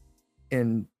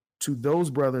 And to those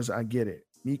brothers, I get it.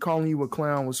 Me calling you a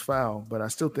clown was foul, but I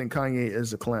still think Kanye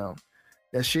is a clown.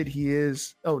 That shit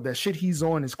he's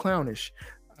on is clownish.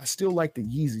 I still like the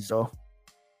Yeezys though.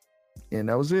 And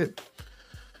that was it.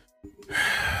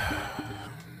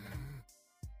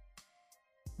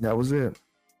 That was it.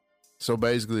 So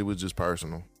basically it was just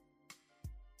personal.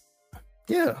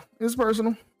 Yeah, it was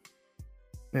personal.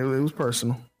 It was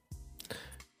personal.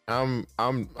 I'm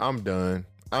done. I'm done.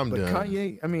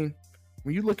 Kanye, I mean,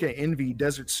 when you look at Envy,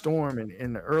 Desert Storm,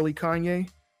 and the early Kanye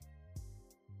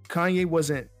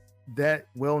wasn't that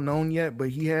well known yet, but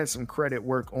he had some credit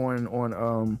work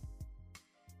on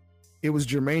it was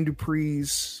Jermaine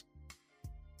Dupri's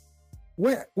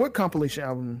what compilation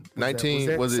album?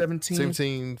 19 was it 17?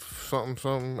 17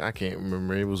 something? I can't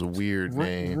remember. It was a weird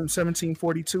name. Room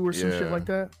 1742 or some shit like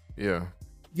that. Yeah.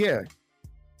 Yeah.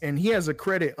 And he has a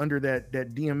credit under that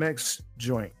DMX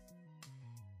joint.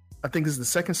 I think it's the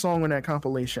second song on that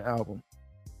compilation album.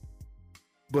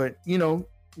 But, you know,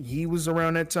 he was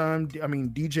around that time. I mean,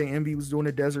 DJ Envy was doing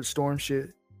the Desert Storm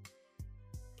shit.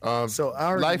 So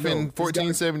our Life in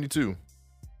 1472.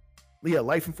 Yeah,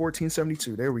 Life in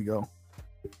 1472. There we go.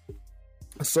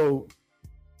 So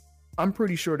I'm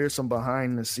pretty sure there's some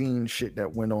behind the scenes shit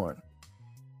that went on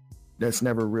that's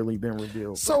never really been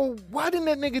revealed. So why didn't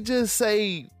that nigga just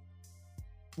say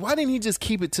why didn't he just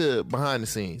keep it to behind the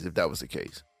scenes if that was the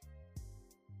case?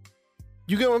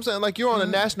 You get what I'm saying? Like, you're on a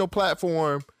national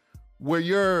platform where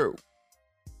you're,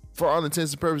 for all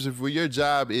intents and purposes, where your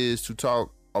job is to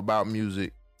talk about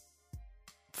music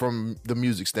from the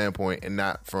music standpoint and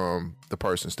not from the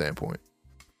person standpoint.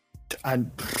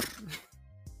 You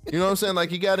know what I'm saying? Like,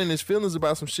 he got in his feelings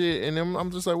about some shit, and then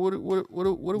I'm just like, what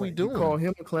are we doing? You call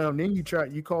him a clown, then you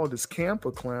call his camp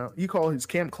a clown. You call his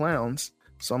camp clowns.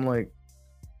 So I'm like,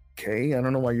 okay, I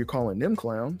don't know why you're calling them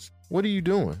clowns. What are you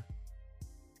doing?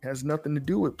 Has nothing to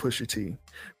do with Pusha T.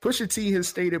 Pusha T has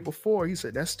stated before, he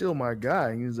said, that's still my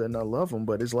guy. He said, and I love him,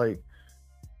 but it's like,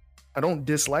 I don't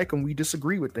dislike him. We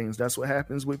disagree with things. That's what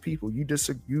happens with people.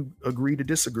 You agree to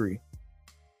disagree.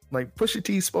 Like, Pusha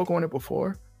T spoke on it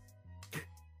before.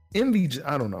 Envy,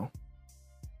 I don't know.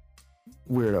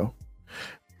 Weirdo.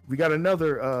 We got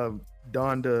another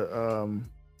Donda,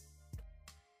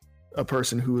 a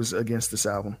person who is against this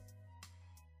album.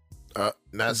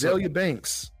 Azalea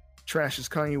Banks trashes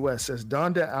Kanye West, says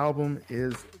Donda album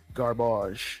is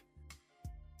garbage.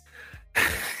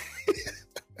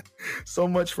 So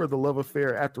much for the love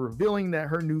affair. After revealing that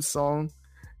her new song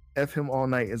F Him All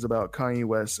Night is about Kanye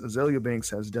West, Azalea Banks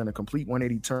has done a complete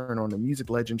 180 turn on the music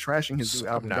legend, trashing his new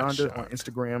album Donda on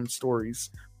Instagram stories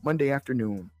Monday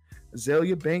afternoon.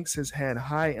 Azalea Banks has had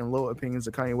high and low opinions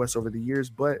of Kanye West over the years,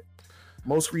 but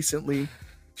most recently,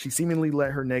 she seemingly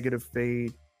let her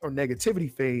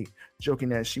negativity fade, joking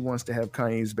that she wants to have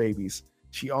Kanye's babies.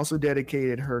 She also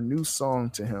dedicated her new song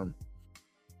to him.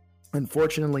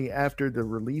 Unfortunately, after the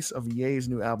release of Ye's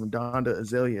new album Donda,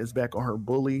 Azalea is back on her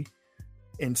bully,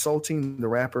 insulting the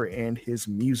rapper and his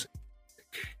music.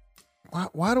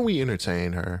 Why do we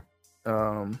entertain her?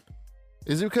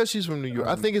 Is it because she's from New York?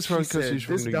 I think it's because she's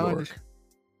from New York.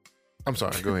 I'm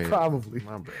sorry, go ahead. Probably.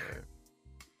 My bad.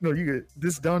 No, you get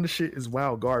this Donda shit is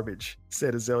wild garbage,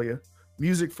 said Azalea.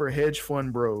 Music for hedge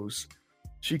fund bros.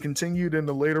 She continued in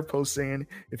the later post saying,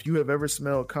 if you have ever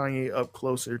smelled Kanye up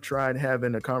closer, tried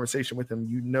having a conversation with him,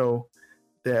 you know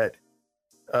that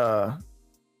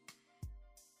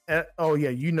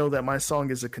you know that my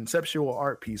song is a conceptual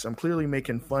art piece. I'm clearly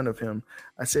making fun of him.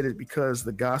 I said it because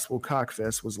the gospel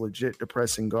cockfest was legit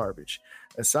depressing garbage.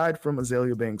 Aside from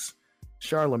Azalea Banks,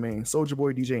 Charlemagne, Soulja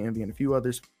Boy, DJ Envy, and a few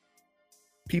others,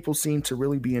 people seem to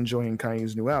really be enjoying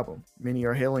Kanye's new album. Many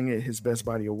are hailing it his best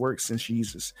body of work since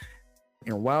Jesus.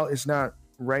 And while it's not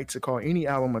right to call any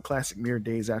album a classic mere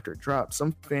days after it dropped,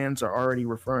 some fans are already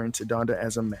referring to Donda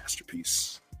as a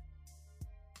masterpiece.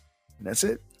 And that's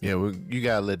it. Yeah, you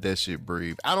gotta let that shit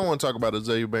breathe. I don't want to talk about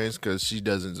Azalea Banks because she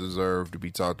doesn't deserve to be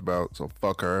talked about, so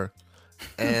fuck her.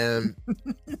 And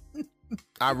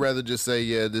I'd rather just say,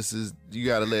 yeah, you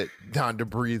gotta let Donda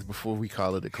breathe before we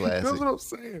call it a classic. That's what I'm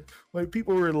saying. Like,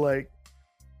 people were like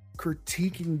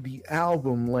critiquing the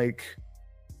album, like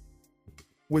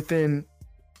within,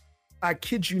 I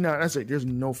kid you not, I said, there's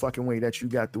no fucking way that you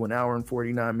got through an hour and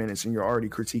 49 minutes and you're already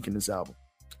critiquing this album.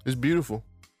 It's beautiful.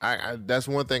 I that's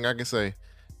one thing I can say.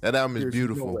 That album is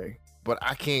beautiful, no but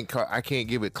I can't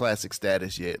give it classic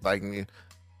status yet. Like,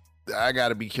 I got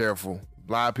to be careful.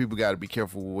 A lot of people got to be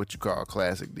careful with what you call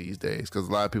classic these days, because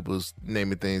a lot of people is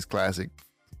naming things classic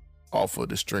off of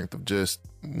the strength of just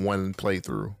one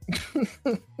playthrough.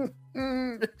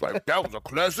 Like, that was a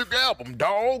classic album,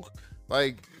 dog.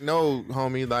 Like, no,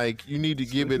 homie. Like, you need to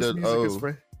give it a.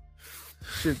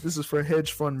 This is for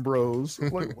hedge fund bros.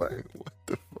 Like, what? What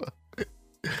the fuck?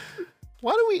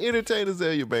 Why do we entertain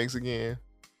Azalea Banks again?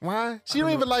 Why? She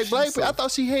don't even like black people. I thought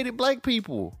she hated black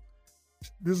people.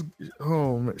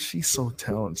 Man, she's so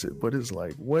talented, but it's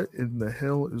like, what in the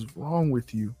hell is wrong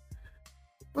with you?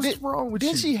 What's wrong with you?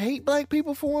 Didn't she hate black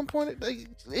people for one point? Like,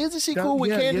 isn't she cool with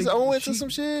Candace Owens or some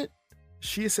shit?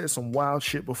 She said some wild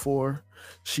shit before.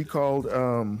 She called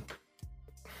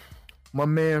my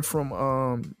man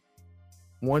from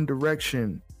One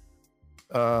Direction,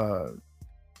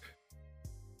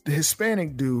 the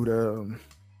Hispanic dude,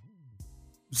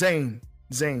 Zayn.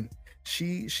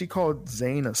 She called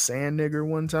Zayn a sand nigger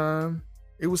one time.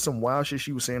 It was some wild shit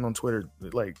she was saying on Twitter,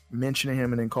 like mentioning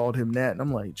him and then called him that. And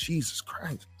I'm like, Jesus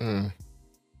Christ. And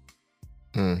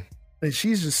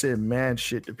she's just said mad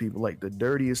shit to people, like the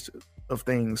dirtiest of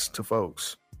things to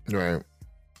folks. Right.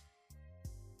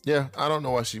 Yeah, I don't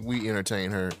know why we entertain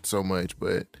her so much,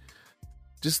 but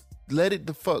just let it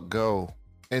the fuck go.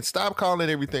 And stop calling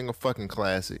everything a fucking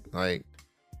classic. Like,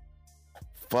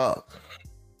 fuck.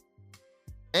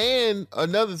 And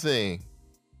another thing,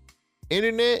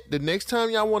 internet, the next time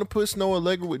y'all want to put Snow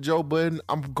Allegra with Joe Budden,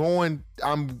 I'm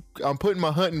putting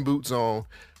my hunting boots on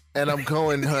and I'm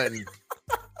going hunting.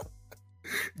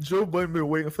 Joe Budden been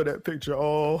waiting for that picture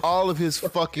all of his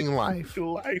fucking life.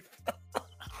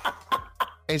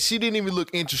 And she didn't even look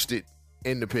interested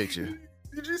in the picture.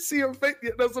 Did you see her face?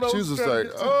 Yeah, that's what She I was was just like,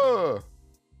 oh.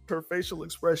 Her facial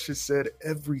expression said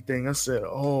everything. I said,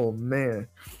 oh man.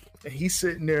 And he's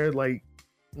sitting there like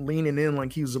leaning in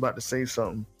like he was about to say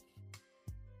something.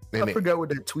 And I forgot what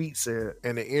that tweet said.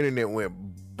 And the internet went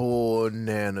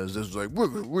bananas. It was like,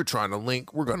 we're trying to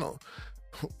link. We're gonna.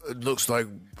 It looks like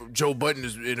Joe Budden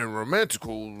is in a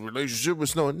romantical relationship with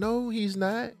Snow. No, he's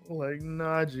not. Like,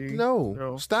 nah, G.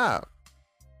 No. Stop.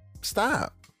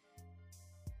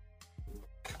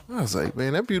 I was like,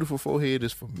 man, that beautiful forehead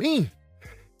is for me.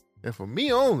 And for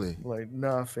me only. Like,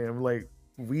 nah, fam. Like,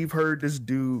 we've heard this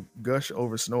dude gush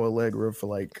over Snow Allegra for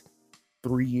like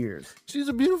 3 years. She's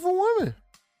a beautiful woman.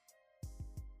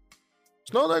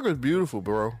 Snow Allegra's beautiful,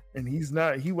 bro. And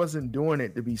he wasn't doing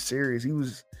it to be serious. He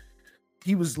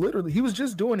was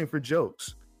just doing it for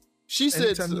jokes. She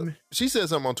said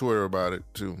something on Twitter about it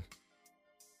too.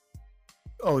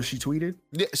 Oh, she tweeted?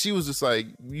 Yeah, she was just like,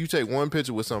 you take one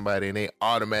picture with somebody and they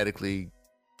automatically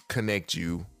connect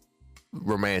you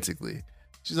romantically.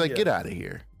 She's like, get out of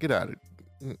here. Get out of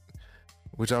it.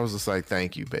 Which I was just like,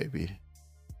 thank you, baby.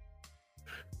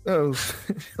 That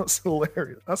was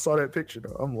hilarious. I saw that picture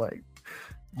though. I'm like,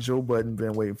 Joe Budden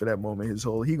been waiting for that moment.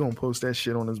 He gonna post that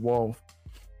shit on his wall.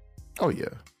 Oh yeah.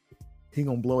 He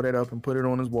gonna blow that up and put it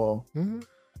on his wall. Mm-hmm.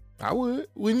 I would.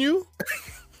 Wouldn't you?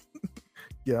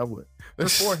 Yeah, I would. Her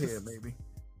forehead, maybe.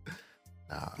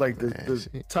 Nah, like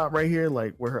the top right here,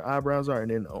 like where her eyebrows are,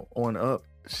 and then on up.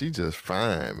 She just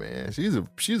fine, man. She's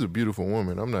a beautiful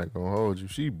woman. I'm not gonna hold you.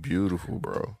 She beautiful,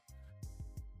 bro.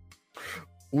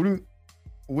 What do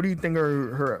you think of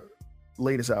her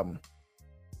latest album?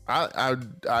 I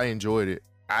enjoyed it.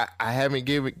 I haven't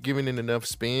given it enough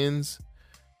spins.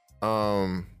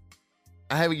 I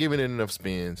haven't given it enough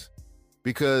spins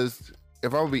because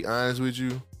if I'm gonna be honest with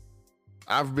you,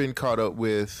 I've been caught up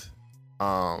with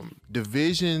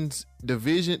Division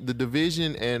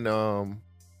and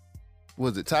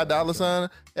was it Ty Dolla $ign?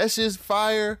 That's just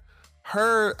fire.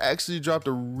 Her actually dropped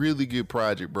a really good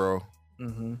project, bro.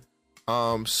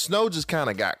 Mm-hmm. Snow just kind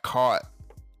of got caught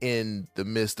in the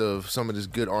midst of some of this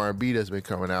good R&B that's been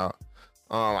coming out.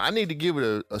 I need to give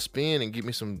it a spin and get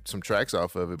me some tracks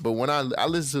off of it. But when I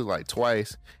listen to it like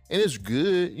twice, and it's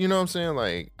good, you know what I'm saying?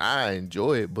 Like, I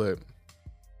enjoy it, but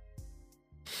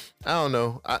I don't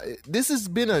know. This has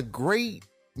been a great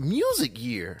music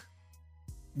year.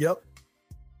 Yep.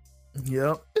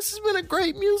 This has been a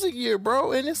great music year,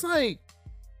 bro. And it's like,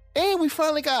 and we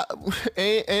finally got,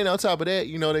 and on top of that,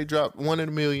 you know, they dropped One in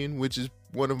a Million, which is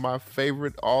one of my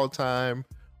favorite all-time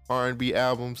R&B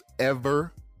albums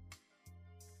ever.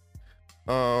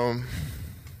 I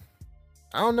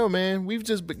don't know, man. We've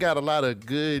just got a lot of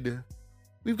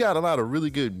really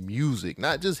good music,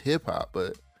 not just hip hop,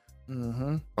 but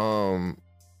and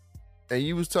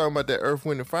you was talking about that Earth,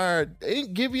 Wind and Fire.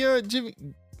 Ain't Giveon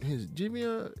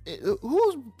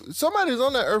who's somebody's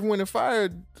on that Earth, Wind and Fire?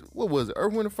 What was it?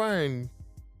 Earth, Wind and Fire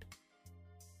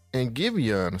and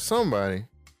Giveon or somebody.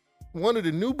 One of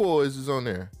the new boys is on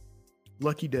there.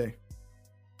 Lucky Day.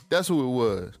 That's who it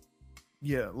was.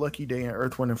 Yeah, Lucky Day and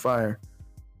Earth, Wind and Fire.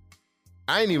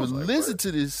 I ain't even listened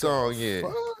to this song yet.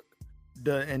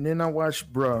 And then I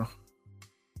watched, the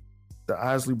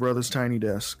Isley Brothers' Tiny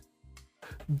Desk.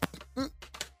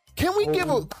 Can we give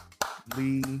a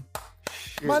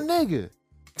shit. My nigga?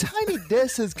 Tiny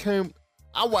Desk has come.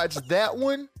 I watched that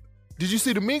one. Did you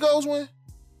see the Migos one?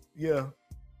 Yeah.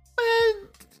 Man,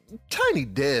 Tiny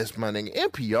Desk, my nigga.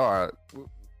 NPR.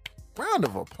 Round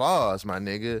of applause, my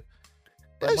nigga.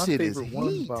 That my shit is favorite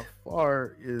one by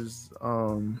far is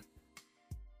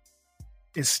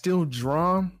it's still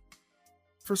Drum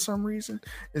for some reason.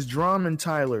 It's Drum and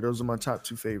Tyler. Those are my top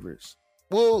two favorites.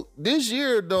 Well, this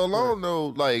year though,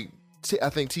 like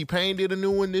I think T-Pain did a new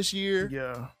one this year.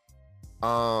 Yeah.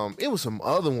 It was some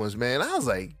other ones, man. I was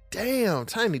like, damn,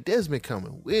 Tiny Desk been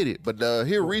coming with it. But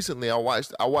here recently, I did watch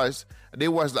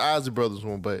the Isley Brothers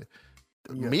one, but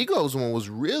the Migos one was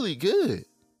really good.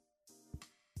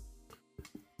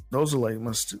 Those are like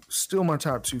still my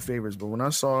top two favorites. But when I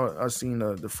seen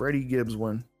the Freddie Gibbs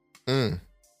one, and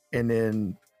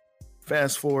then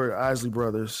fast forward Isley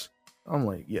Brothers, I'm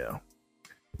like, yeah,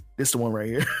 this the one right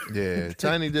here. Yeah,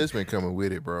 Tiny Desk been coming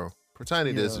with it, bro.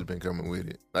 Tiny Desk has been coming with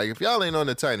it. Like, if y'all ain't on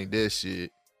the Tiny Desk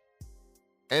shit,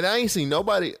 and I ain't seen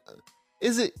nobody, are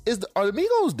the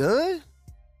Migos done?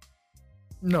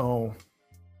 No.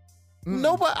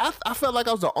 Nobody. I felt like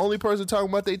I was the only person talking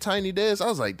about they Tiny Desk. I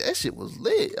was like, that shit was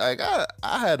lit. Like, I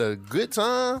had a good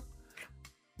time.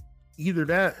 Either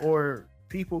that or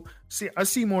people. See, I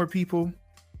see more people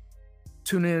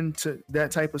tune into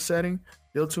that type of setting,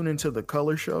 they'll tune into the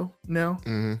Color Show now.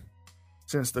 Mm-hmm.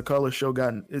 Since the Color Show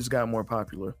got more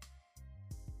popular.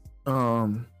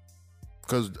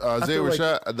 Because Isaiah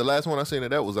Rashad, the last one I seen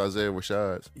of that was Isaiah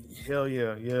Rashad's. Hell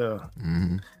yeah.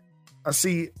 Mm-hmm. I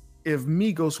see. If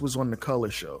Migos was on the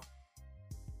Color Show,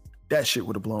 that shit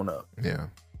would have blown up. Yeah.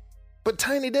 But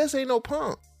Tiny Desk ain't no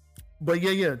punk. But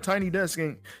yeah, Tiny Desk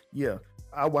ain't. Yeah,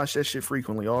 I watch that shit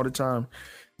frequently, all the time.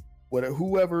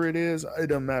 Whoever it is, it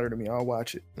doesn't matter to me. I'll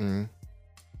watch it. Mm-hmm.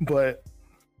 But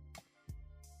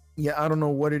yeah, I don't know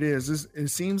what it is. It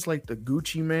seems like the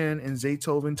Gucci Man and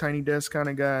Zaytoven Tiny Desk kind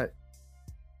of got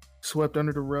swept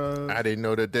under the rug. I didn't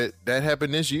know that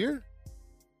happened this year.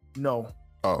 No.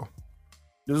 Oh.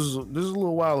 This is a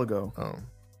little while ago.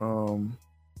 Oh.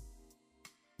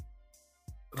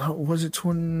 Was it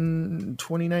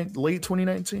 2019, late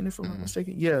 2019, if I'm not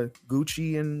mistaken? Yeah,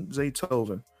 Gucci and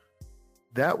Zaytoven.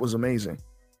 That was amazing.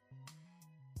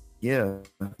 Yeah.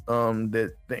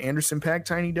 The Anderson .Paak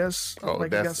Tiny Desk,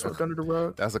 it got swept under the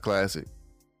rug. That's a classic.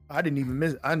 I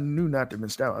knew not to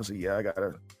miss out. I said, yeah, I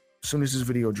gotta, as soon as this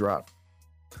video dropped.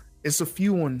 It's a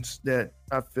few ones that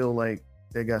I feel like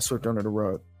they got swept under the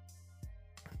rug.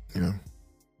 Yeah.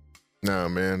 Nah,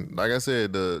 man. Like I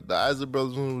said, the Isaac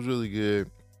Brothers one was really good.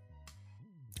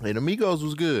 And the Migos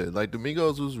was good. Like, the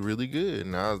Migos was really good.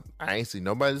 And I ain't see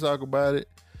nobody talk about it.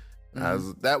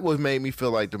 That was made me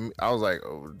feel like I was like,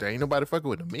 oh, there ain't nobody fucking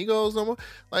with the Migos no more.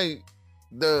 Like,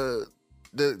 the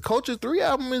Culture 3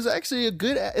 album is actually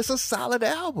it's a solid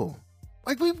album.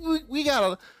 Like,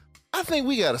 I think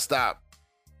we gotta stop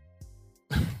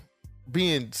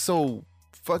being so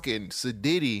fucking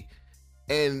sedity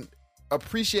and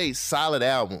appreciate solid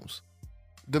albums.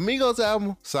 The Migos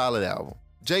album, solid album.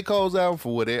 J. Cole's album,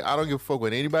 for what I don't give a fuck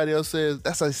what anybody else says,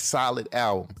 that's a solid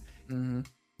album. Mm-hmm.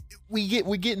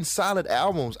 We're getting solid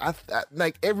albums. I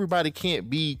like, everybody can't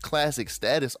be classic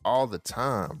status all the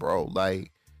time, bro.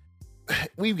 Like,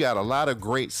 we've got a lot of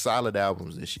great solid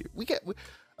albums this year.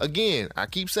 Again, I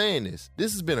keep saying this.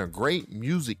 This has been a great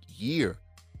music year.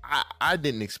 I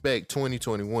didn't expect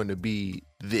 2021 to be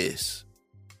this.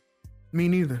 Me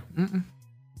neither. Mm-mm.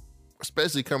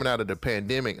 Especially coming out of the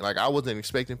pandemic. Like, I wasn't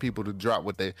expecting people to drop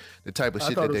with the type of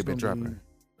shit that they've been dropping.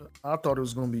 I thought it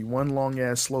was going to be one long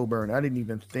ass slow burn. I didn't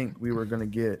even think we were going to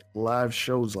get live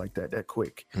shows like that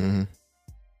quick. Mm-hmm.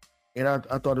 And I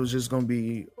thought it was just going to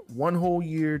be one whole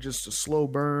year, just a slow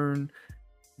burn,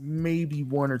 maybe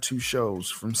one or two shows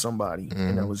from somebody. Mm-hmm.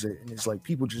 And that was it. And it's like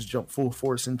people just jumped full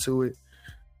force into it,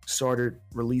 started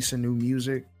releasing new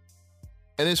music.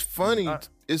 And it's funny.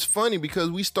 It's funny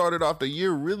because we started off the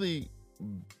year really,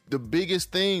 the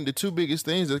two biggest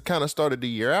things that kind of started the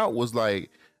year out was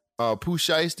like Pooh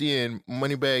Shiesty and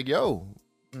Moneybagg Yo.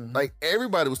 Mm-hmm. Like,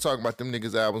 everybody was talking about them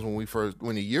niggas albums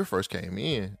when the year first came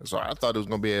in. So I thought it was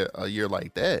gonna be a year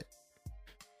like that.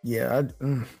 Yeah,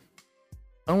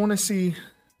 I want to see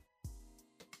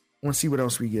what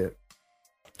else we get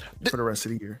for the rest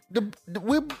of the year.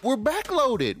 We're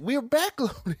backloaded. We're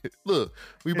backloaded. Look,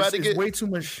 we about to get way too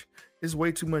much. It's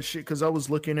way too much shit. Because I was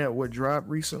looking at what dropped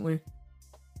recently,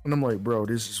 and I'm like, bro,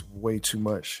 this is way too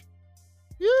much.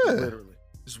 Yeah, literally,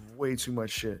 it's way too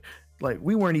much shit. Like,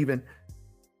 we weren't even.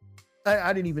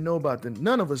 I didn't even know about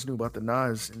none of us knew about the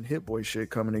Nas and Hit Boy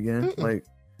shit coming again. Mm-mm. Like,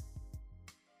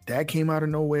 that came out of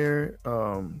nowhere.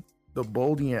 The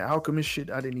Boldy and Alchemist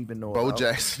shit, I didn't even know Bo about.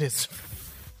 Jackson is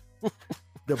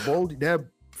that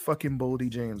fucking Boldy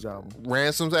James album.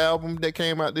 Ransom's album that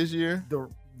came out this year.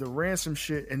 The Ransom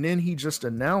shit, and then he just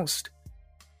announced.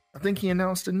 I think he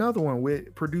announced another one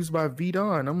produced by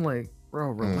V-Don. I'm like,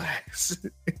 bro, relax.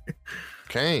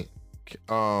 Can't.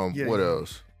 What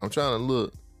else? I'm trying to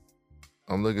look.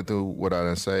 I'm looking through what I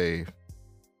done saved.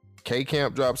 K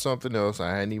Camp dropped something else. I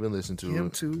hadn't even listened to Him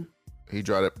it. too. He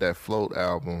dropped up that Float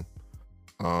album.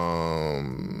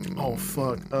 Oh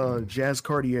fuck. Jazz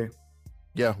Cartier.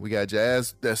 Yeah, we got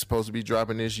Jazz that's supposed to be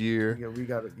dropping this year. Yeah, we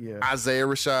got it. Yeah. Isaiah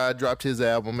Rashad dropped his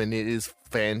album and it is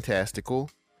fantastical.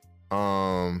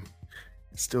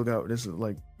 Still got this is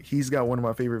like he's got one of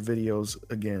my favorite videos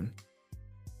again.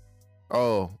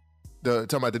 Oh,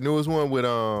 talking about the newest one with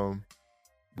Doechii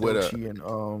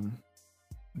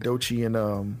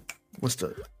and what's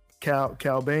the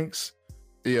Cal Banks?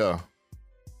 Yeah.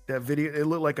 That video, it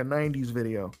looked like a 90s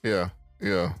video. Yeah.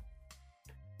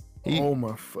 Oh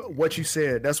my, what you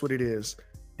said, that's what it is.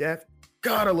 That,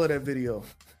 God, I love that video.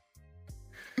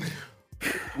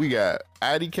 We got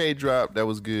IDK drop, that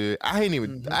was good. I ain't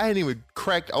even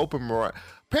cracked open Mariah.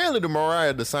 Apparently the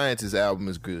Mariah the Scientist album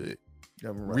is good.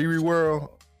 Riri World,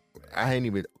 I ain't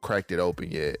even cracked it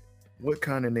open yet. What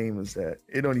kind of name is that?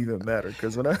 It don't even matter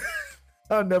because when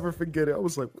I'll never forget it. I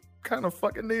was like, kind of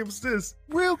fucking name is this?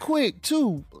 Real quick,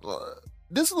 too.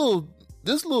 This little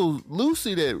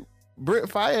Lucy that Brent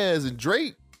Faiyaz and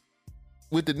Drake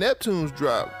with the Neptunes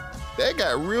drop, that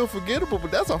got real forgettable,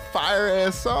 but that's a fire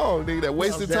ass song, nigga. That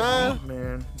wasted time, beat,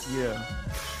 man. Yeah.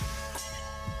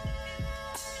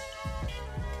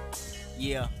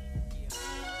 Yeah.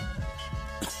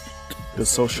 The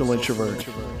social introvert.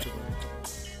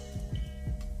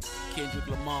 Kendrick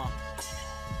Lamar.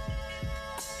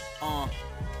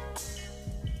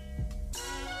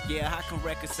 Yeah, I can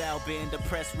reconcile being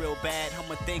depressed real bad. I'm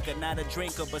a thinker, not a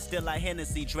drinker, but still I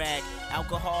Hennessy drag.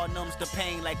 Alcohol numbs the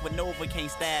pain like when Novocaine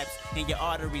stabs in your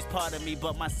arteries. Part of me,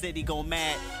 but my city go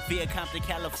mad. Via Compton,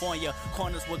 California,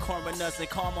 corners with coroners and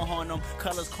karma on them.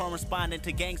 Colors corresponding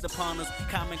to gangs upon us.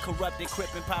 Common corrupted,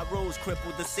 crippin' pyros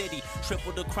cripple the city.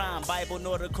 Triple the crime, Bible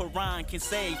nor the Quran can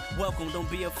save. Welcome, don't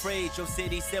be afraid. Your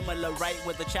city similar, right?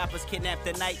 Where the choppers kidnap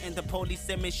the night and the police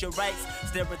image your rights.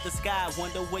 Stare at the sky,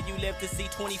 wonder where you live to see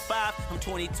 25. I'm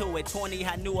 22. At 20,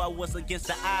 I knew I was against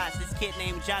the odds. This kid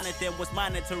named Jonathan was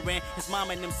monitoring his mom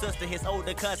and them sister, his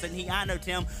older cousin. He honored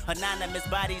him. Anonymous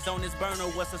bodies on his burner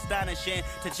was astonishing.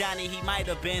 To Johnny, he might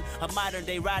have been a modern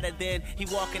day rider then. He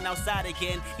walking outside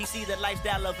again. He see the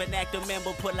lifestyle of an active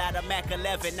member pull out a Mac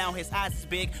 11. Now his eyes is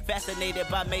big, fascinated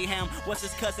by mayhem. What's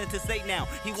his cousin to say now?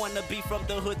 He wanna be from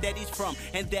the hood that he's from,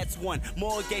 and that's one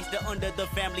more gangster under the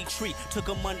family tree. Took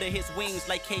him under his wings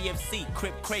like KFC,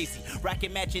 Crip crazy.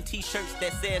 Rockin' matching t-shirts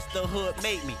that says the hood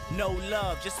made me. No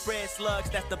love, just spread slugs,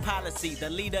 that's the policy. The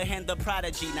leader and the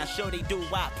prodigy. Now shorty do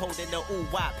wop, holding the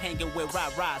ooh-wop, hanging with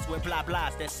rah-rahs, with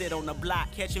blah-blahs that sit on the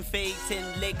block. Catching fades,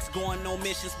 10 licks, going on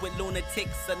missions with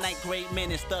lunatics. A ninth grade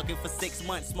menace, thugging for 6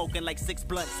 months, smoking like 6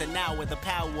 blunts an hour. The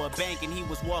power of banking, he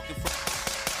was walking from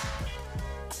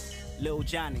Lil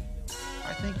Johnny.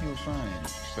 I think you'll find,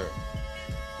 sir,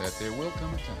 that there will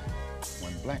come a time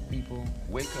when black people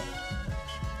wake up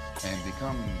and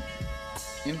become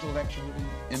intellectually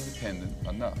independent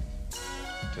enough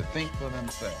to think for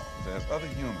themselves, as other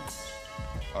humans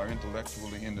are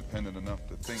intellectually independent enough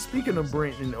to think. Speaking of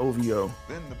Brent and OVO,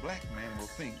 then the black man will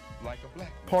think like a black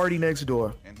man. Party Next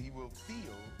Door. And he will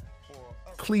feel for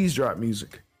others. Please drop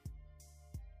music.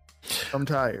 I'm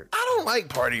tired. I don't like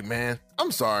Party, man.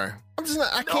 I'm sorry. I'm just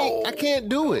not. I can't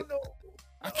do it.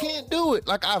 I can't do it.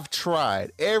 Like, I've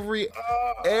tried every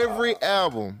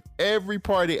album, every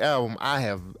Party album. I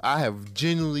have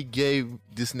genuinely gave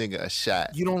this nigga a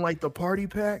shot. You don't like the Party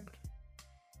Pack?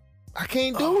 I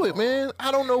can't do it, man.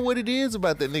 I don't know what it is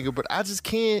about that nigga, but I just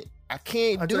can't. I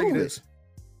can't do it. This.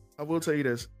 I will tell you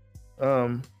this.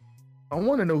 I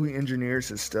want to know who engineers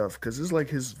his stuff, because it's like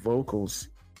his vocals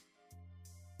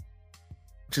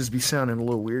just be sounding a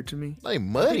little weird to me. Like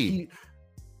muddy.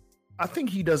 I think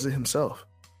he does it himself.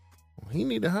 He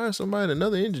need to hire somebody,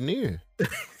 another engineer.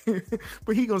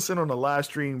 But he gonna sit on a live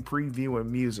stream previewing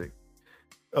music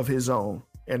of his own,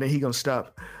 and then he gonna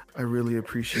stop. I really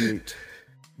appreciate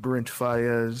Brent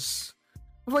Faiyaz.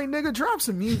 I'm like, nigga, drop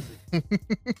some music.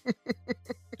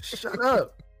 Shut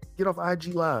up. Get off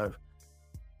IG Live.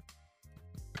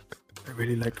 I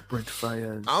really like Brent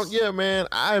Faiyaz. Yeah, man.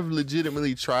 I've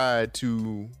legitimately tried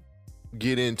to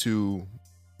get into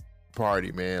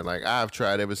Party, man. Like, I've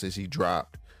tried ever since he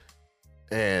dropped.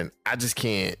 And I just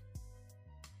can't.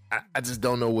 I just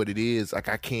don't know what it is. Like,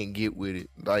 I can't get with it.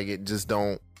 Like, it just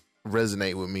don't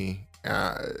resonate with me.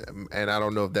 And I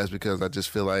don't know if that's because I just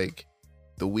feel like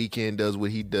The Weeknd does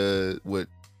what he does, what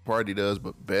Party does,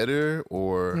 but better,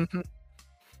 or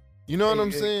you know what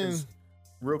I'm saying?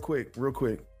 Real quick.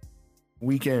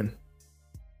 Weeknd,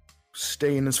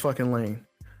 stay in this fucking lane.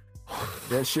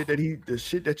 The shit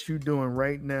that you doing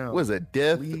right now. What is that?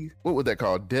 Death? Please. What was that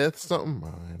called? Death something?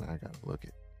 Man, I gotta look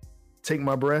it. Take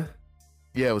My Breath.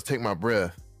 Yeah, it was Take My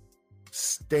Breath.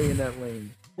 Stay in that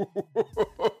lane.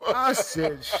 I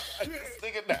said shit.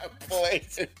 Nigga not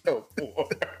playing no more.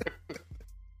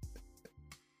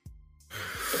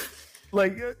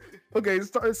 Like, okay,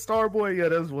 Starboy, yeah,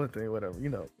 that's one thing, whatever, you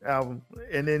know, album.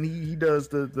 And then he does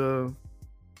the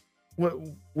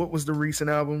what was the recent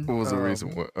album? What was the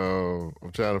recent one?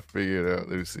 I'm trying to figure it out.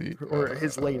 Let me see. Or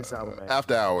his latest album, man.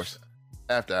 After Hours.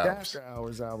 After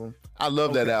Hours album. I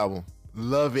love that album.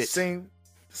 Love it. Same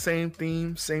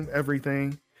theme, same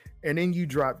everything. And then you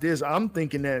drop this. I'm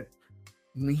thinking that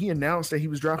when he announced that he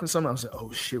was dropping something, I was like,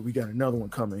 oh shit, we got another one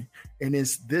coming. And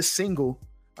it's this single.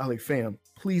 I like, fam,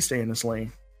 please stay in this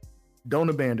lane. Don't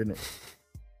abandon it.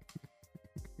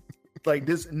 Like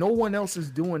this, no one else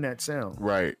is doing that sound.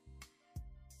 Right.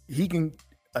 He can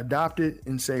adopt it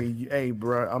and say, hey,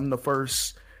 bro, I'm the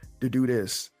first to do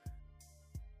this.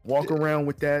 Walk around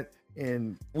with that,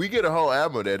 and we get a whole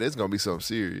album of that. It's gonna be something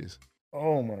serious.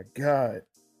 Oh my God.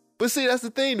 But see, that's the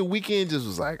thing. The Weeknd just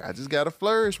was like, I just gotta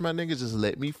flourish, my nigga. Just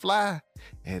let me fly.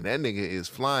 And that nigga is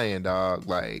flying, dog.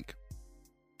 Like,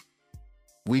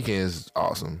 Weeknd's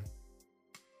awesome.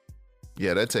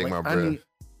 Yeah, that take my breath.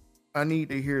 I need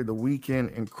to hear The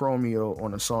Weeknd and Chromeo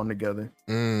on a song together.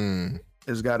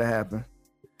 It's got to happen.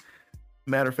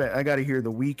 Matter of fact, I got to hear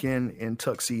The Weeknd and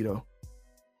Tuxedo.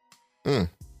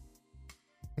 Okay.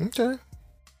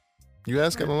 You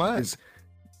asking a lot.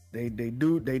 They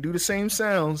do the same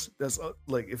sounds. That's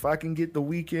like, if I can get The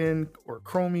Weeknd or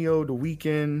Chromeo, The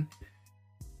Weeknd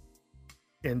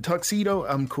and Tuxedo,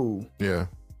 I'm cool. Yeah.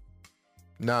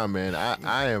 Nah, man.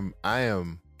 I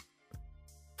am.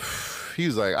 He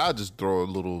was like, I'll just throw a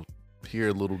little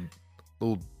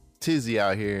tizzy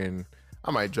out here, and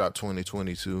I might drop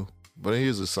 2022. But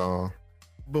here's a song.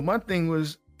 But my thing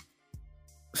was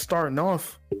starting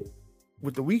off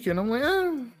with The Weeknd. I'm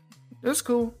like, that's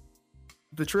cool.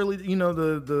 The trilogy, you know,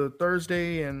 the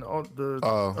Thursday and all the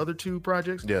other two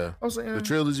projects. Yeah. I was like, the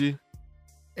trilogy.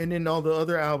 And then all the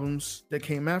other albums that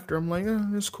came after, I'm like,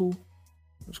 that's cool.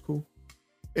 That's cool.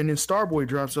 And then Starboy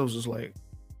drops, I was just like,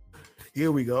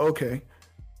 here we go. Okay.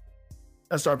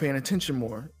 I start paying attention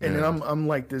more. And then I'm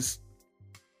like this.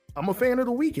 I'm a fan of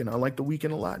The Weeknd. I like The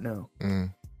Weeknd a lot now.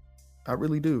 I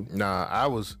really do. Nah, I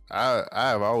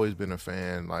have always been a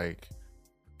fan. Like,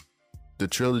 the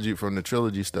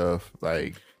trilogy stuff.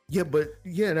 Like, yeah, but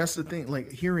yeah, that's the thing.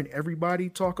 Like, hearing everybody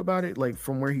talk about it, like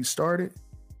from where he started,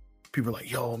 people are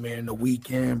like, yo, man, The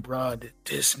Weeknd, bro,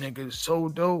 this nigga is so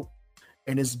dope.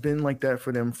 And it's been like that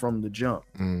for them from the jump.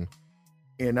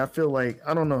 And I feel like,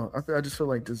 I don't know, I just feel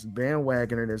like this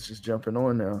bandwagoner that's just jumping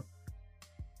on now.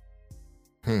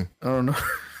 I don't know.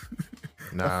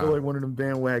 Nah. I feel like one of them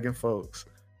bandwagon folks.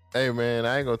 Hey, man,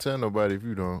 I ain't gonna tell nobody if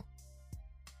you don't.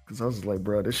 Because I was like,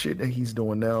 bro, the shit that he's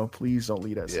doing now, please don't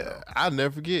leave that sound. Yeah, I'll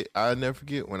never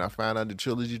forget when I found out the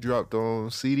trilogy dropped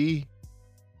on CD.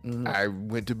 I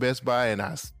went to Best Buy, and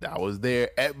I was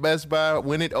there at Best Buy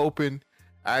when it opened.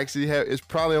 I actually it's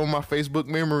probably on my Facebook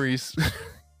memories.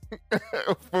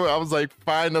 I was like,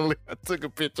 finally. I took a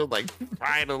picture, like,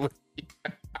 finally.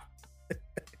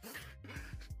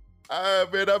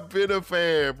 Man, I've been a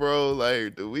fan, bro.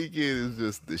 Like, The Weeknd is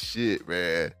just the shit,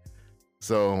 man.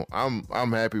 So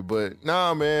I'm happy, but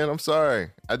nah, man, I'm sorry.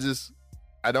 I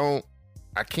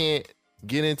can't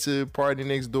get into Party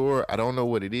Next Door. I don't know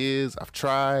what it is. I've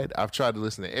tried to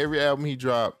listen to every album he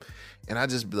dropped, and I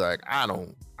just be like, I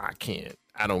don't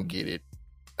get it.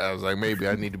 I was like, maybe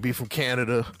I need to be from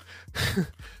Canada.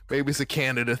 Maybe it's a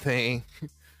Canada thing.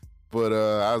 But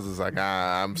I was just like,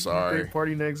 I'm sorry. You think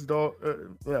Party Next Door?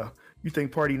 You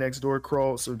think Party Next Door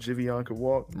crawled so Jivion could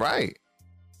walk? Right.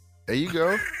 There you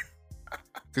go.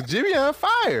 Cause Jivion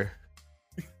fire.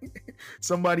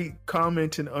 Somebody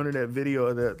commented under that video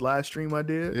of that live stream I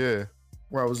did. Yeah.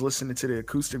 Where I was listening to the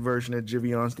acoustic version of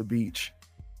Jivion's The Beach.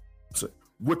 So,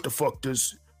 what the fuck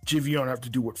does Jivion have to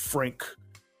do with Frank?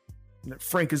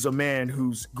 Frank is a man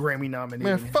who's Grammy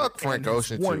nominated. Man, fuck Frank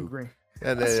Ocean too.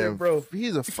 I said, bro,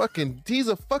 he's a fucking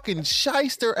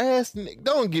shyster ass nigga.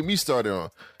 Don't get me started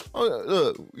on.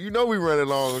 Look, you know we running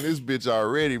long on this bitch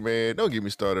already, man. Don't get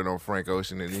me started on Frank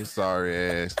Ocean and his sorry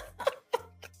ass.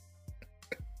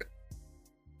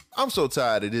 I'm so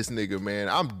tired of this nigga, man.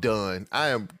 I'm done. I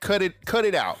am cut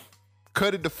it out.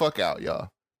 Cut it the fuck out, y'all.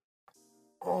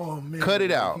 Oh man. Cut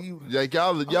it out. Like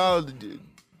y'all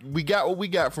we got what we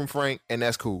got from Frank, and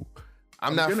that's cool.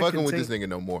 I'm not fucking with this nigga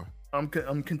no more. I'm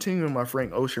continuing my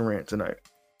Frank Ocean rant tonight.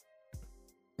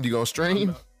 You gonna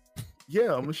stream?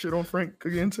 Yeah, I'm gonna shit on Frank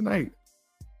again tonight.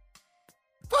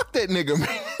 Fuck that nigga, man.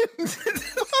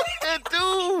 Fuck that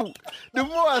dude. The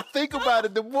more I think about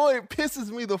it, the more it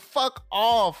pisses me the fuck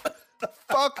off.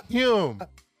 Fuck him.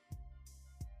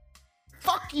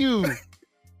 Fuck you.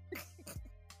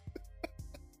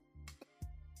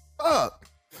 Fuck.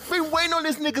 Been waiting on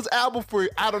this nigga's album for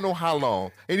I don't know how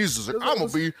long. And he's just like, I'm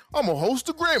gonna host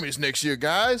the Grammys next year,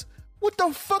 guys. What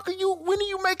the fuck are you? When are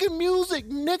you making music,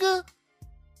 nigga?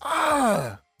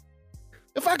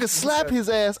 If I could slap his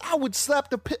ass, I would slap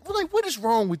the pit. Like, what is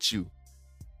wrong with you?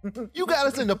 You got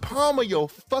us in the palm of your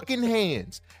fucking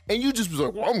hands. And you just was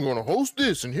like, well, I'm gonna host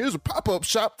this, and here's a pop-up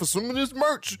shop for some of this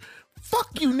merch.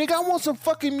 Fuck you, nigga. I want some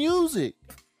fucking music.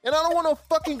 And I don't want a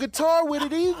fucking guitar with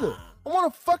it either. I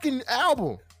want a fucking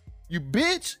album. You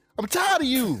bitch. I'm tired of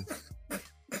you. I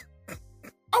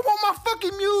want my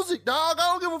fucking music, dog.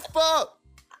 I don't give a fuck.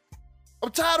 I'm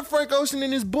tired of Frank Ocean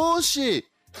and his bullshit.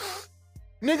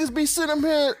 Niggas be sitting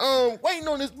here waiting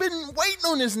on this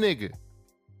nigga.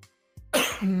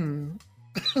 And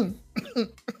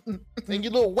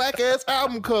your little whack ass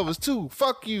album covers too.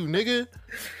 Fuck you, nigga.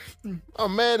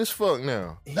 I'm mad as fuck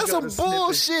now. That's some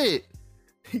bullshit.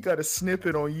 He got a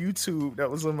snippet on YouTube that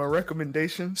was on my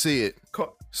recommendation. See it.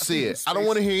 I don't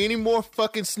want to hear any more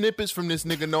fucking snippets from this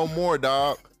nigga no more,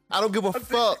 dog. I don't give a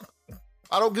fuck.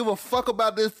 I don't give a fuck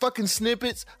about this fucking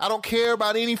snippets. I don't care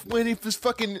about any of his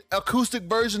fucking acoustic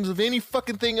versions of any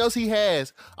fucking thing else he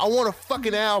has. I want a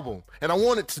fucking album, and I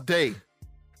want it today.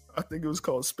 I think it was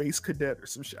called Space Cadet or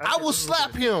some shit. I will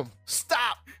slap him.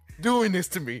 Stop doing this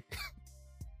to me.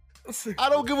 I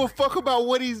don't give a fuck about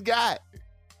what he's got.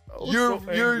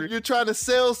 You're trying to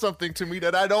sell something to me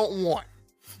that I don't want.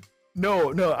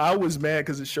 No, I was mad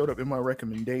because it showed up in my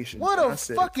recommendation. What a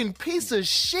fucking piece of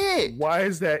shit. Why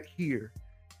is that here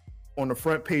on the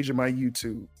front page of my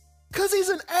YouTube? Because he's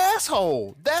an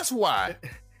asshole. That's why.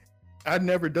 I'd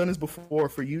never done this before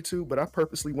for YouTube, but I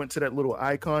purposely went to that little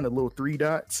icon, the little 3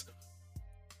 dots,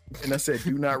 and I said,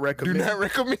 do not recommend. Do not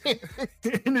recommend.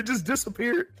 And it just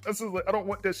disappeared. I was like, I don't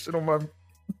want that shit on my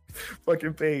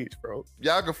fucking page, bro.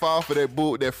 Y'all can fall for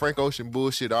that Frank Ocean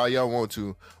bullshit all y'all want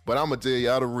to, but I'm gonna tell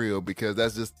y'all the real because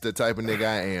that's just the type of nigga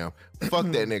I am. Fuck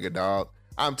that nigga, dog.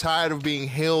 I'm tired of being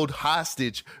held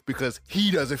hostage because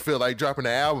he doesn't feel like dropping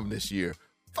an album this year.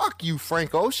 Fuck you,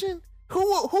 Frank Ocean.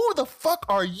 Who the fuck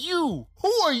are you?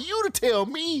 Who are you to tell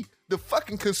me, the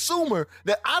fucking consumer,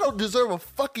 that I don't deserve a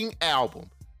fucking album?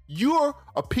 You're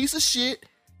a piece of shit.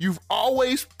 You've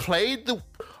always play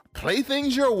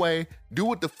things your way. Do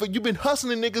what the fuck. You've been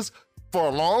hustling niggas for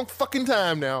a long fucking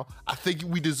time now. I think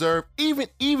we deserve, even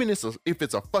if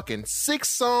it's a fucking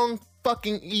 6-song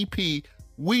fucking EP,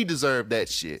 we deserve that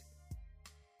shit.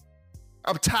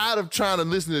 I'm tired of trying to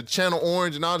listen to Channel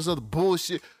Orange and all this other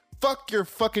bullshit. Fuck your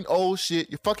fucking old shit.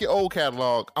 Fuck your old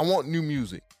catalog. I want new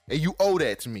music. And you owe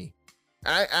that to me.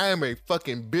 I am a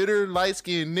fucking bitter,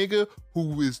 light-skinned nigga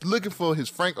who is looking for his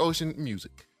Frank Ocean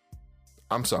music.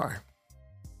 I'm sorry.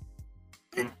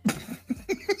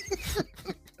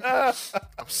 I'm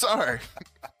sorry.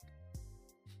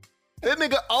 That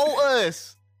nigga owe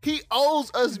us. He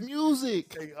owes us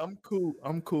music. Hey, I'm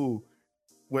cool.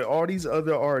 With all these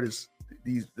other artists,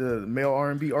 these male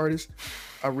R&B artists,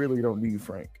 I really don't need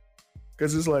Frank.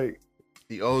 Because it's like...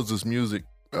 He owes us music.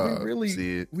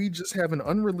 We just have an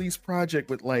unreleased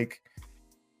project with like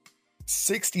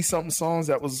 60-something songs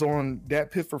that was on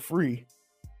Dat Piff for free.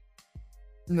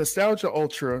 Nostalgia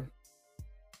Ultra,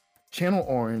 Channel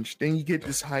Orange, then you get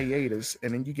this hiatus,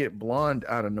 and then you get Blonde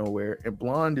out of nowhere, and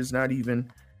Blonde is not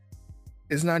even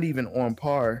on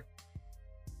par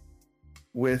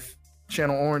with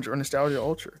Channel Orange or Nostalgia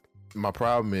Ultra. My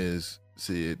problem is,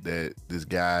 Sid, that this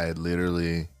guy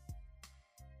literally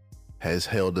has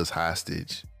held us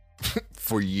hostage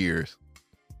for years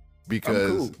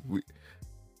because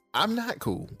I'm not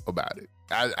cool about it.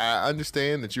 I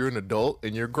understand that you're an adult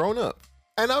and you're grown up,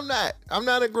 and I'm not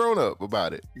a grown up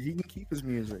about it. He can keep his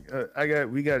music.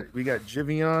 We got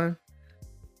Jivion.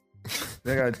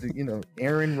 They got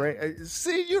Aaron Ray.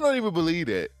 See, you don't even believe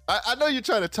that. I know you're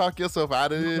trying to talk yourself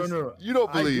out of this. No. You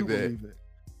don't believe that.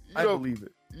 I believe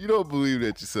it. You don't believe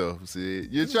that yourself, Sid.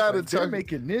 You're trying to talk. They're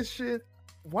making this shit.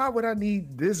 Why would I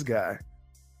need this guy?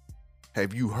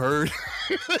 Have you heard?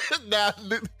 Now,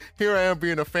 here I am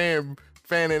being a fanning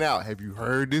out. Have you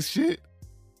heard this shit?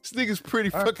 This nigga's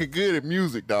pretty fucking good at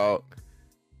music, dog.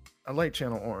 I like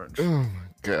Channel Orange. Oh my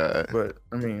god! But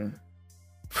I mean,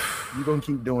 you gonna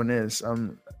keep doing this?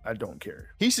 I don't care.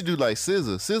 He should do like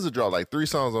SZA. SZA dropped like 3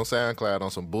 songs on SoundCloud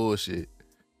on some bullshit.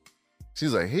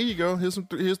 She's like, here you go. Here's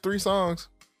 3 songs,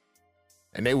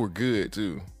 and they were good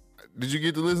too. Did you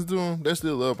get to listen to them? They're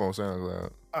still up on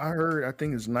SoundCloud. I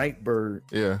think it's Nightbird.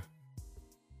 Yeah.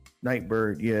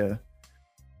 Nightbird, yeah.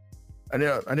 I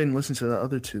didn't listen to the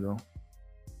other 2 though.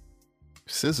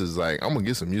 SZA's like, I'm gonna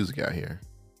get some music out here.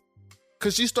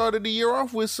 Cause she started the year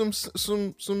off with some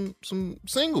singles.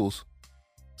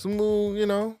 Some little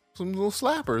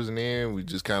slappers, and then we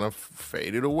just kind of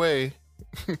faded away.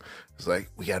 It's like,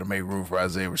 we gotta make room for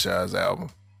Isaiah Rashad's album.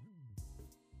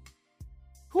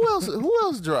 Who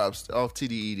else drops off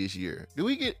TDE this year? Do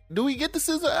we get the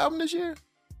SZA album this year?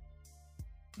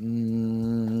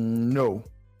 No.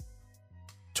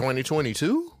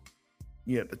 2022?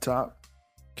 Yeah, at the top.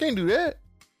 Can't do that.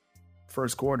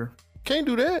 First quarter. Can't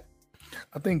do that.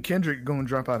 I think Kendrick gonna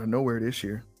drop out of nowhere this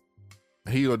year.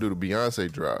 He gonna do the Beyonce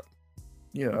drop.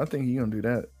 Yeah, I think he gonna do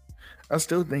that. I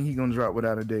still think he gonna drop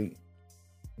without a date.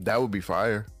 That would be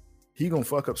fire. He gonna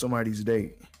fuck up somebody's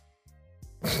date.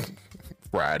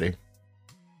 Friday.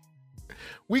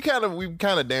 We kind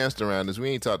of danced around this. We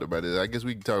ain't talked about this. I guess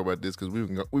we can talk about this because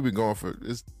we've been going for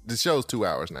this. The show's 2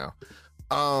 hours now.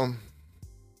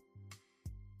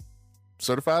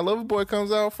 Certified Lover Boy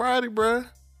comes out Friday, bruh.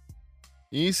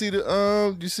 You see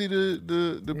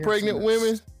the pregnant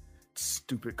women?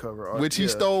 Stupid cover art. Which he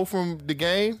stole from the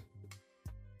game.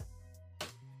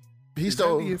 Is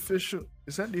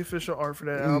that the official art for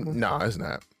that album? No, it's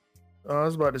not. I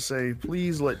was about to say,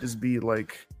 please let this be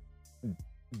like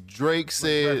Drake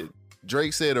said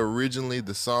originally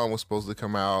the song was supposed to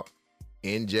come out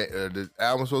the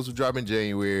album was supposed to drop in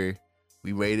January.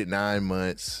 We waited 9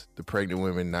 months. The pregnant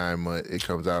women 9 months. It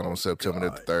comes out on September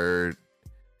the 3rd.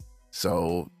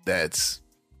 So that's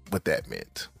what that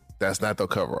meant. That's not the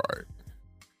cover art.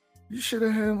 You should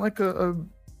have had like a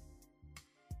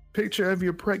picture of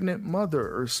your pregnant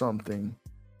mother or something,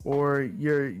 or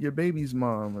your baby's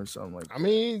mom or something like that. I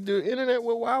mean, the internet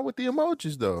went wild with the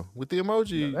emojis though. With the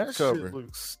emoji that cover. Shit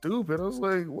looks stupid. I was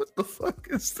like, what the fuck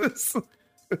is this?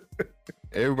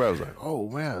 Everybody was like, oh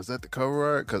man, is that the cover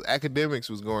art? Because academics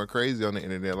was going crazy on the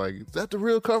internet. Like, is that the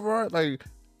real cover art? Like,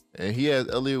 and he had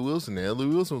Elliot Wilson, and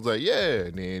Elliot Wilson was like, yeah.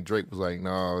 And then Drake was like,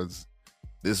 no,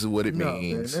 this is what it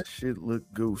means. Man, that shit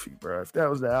looked goofy, bro. If that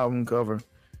was the album cover.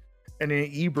 And then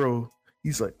Ebro,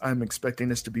 he's like, I'm expecting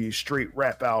this to be a straight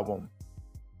rap album.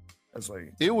 I was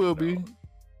like, it will be.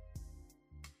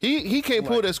 He can't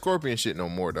pull that Scorpion shit no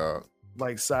more, dog.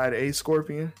 Like side A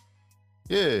Scorpion?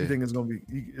 Yeah. You think it's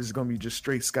gonna be just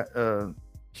straight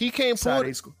he can't pull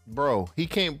it, bro. He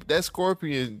can't. That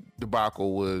Scorpion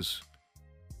debacle was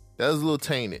a little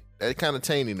tainted. That kind of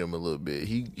tainted him a little bit.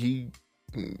 He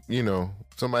you know,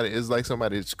 it's like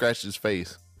somebody scratched his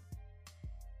face.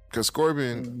 Cause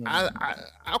Scorpion, I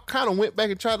kind of went back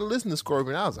and tried to listen to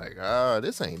Scorpion. I was like,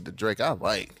 this ain't the Drake I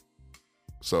like.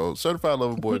 So Certified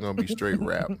Lover Boy gonna be straight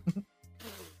rap.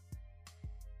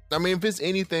 I mean, if it's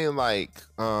anything like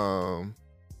the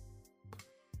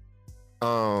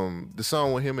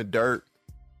song with him and Dirt,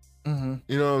 you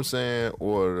know what I'm saying,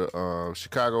 or the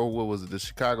Chicago, what was it? The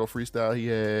Chicago freestyle he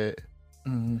had.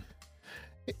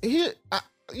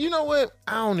 You know what?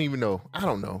 I don't even know. I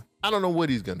don't know what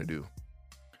he's gonna do.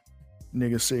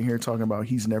 Niggas sitting here talking about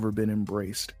he's never been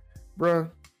embraced.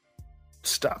 Bruh,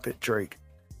 stop it, Drake.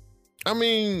 I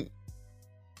mean,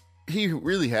 he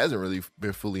really hasn't really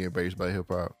been fully embraced by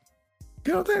hip-hop.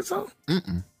 You don't think so?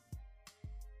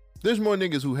 There's more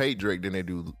niggas who hate Drake than they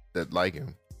do that like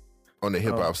him on the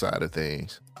hip-hop side of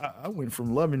things. I went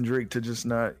from loving Drake to just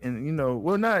not, and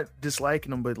not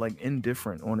disliking him, but like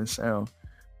indifferent on his sound.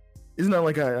 It's not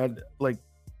like I like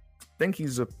think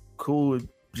he's a cool,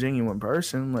 genuine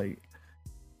person. Like,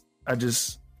 I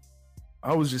was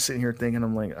just sitting here thinking,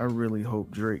 I'm like, I really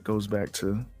hope Drake goes back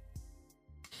to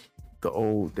the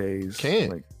old days.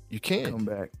 You can come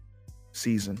back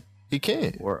season. He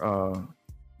can. Or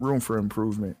room for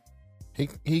improvement.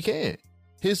 He can.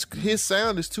 His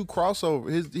sound is too crossover.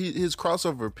 His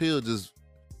crossover appeal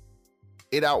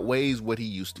it outweighs what he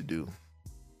used to do.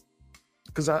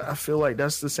 Because I feel like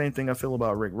that's the same thing I feel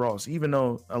about Rick Ross. Even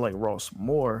though I like Ross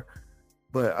more,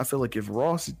 but I feel like if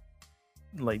Ross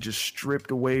like just stripped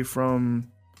away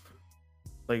from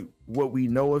like what we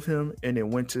know of him and it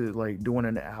went to like doing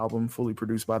an album fully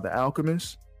produced by The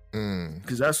Alchemist,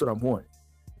 because that's what I want.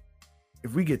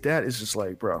 If we get that, it's just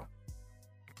like, bro,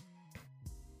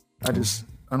 I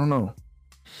don't know.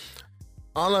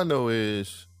 All I know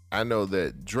is I know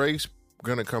that Drake's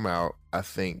gonna come out. I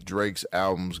think Drake's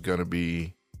album's gonna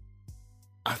be.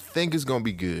 I think it's gonna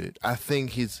be good. I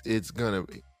think it's gonna.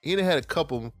 He had a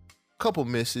couple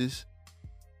misses.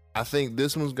 I think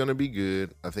this one's gonna be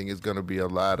good. I think it's gonna be a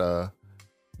lot of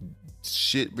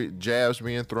jabs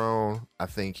being thrown. I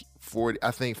think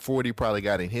 40 probably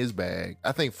got in his bag.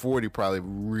 I think 40 probably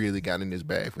really got in his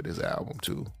bag for this album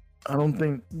too. I don't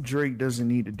think Drake doesn't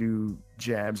need to do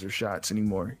jabs or shots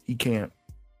anymore. He can't.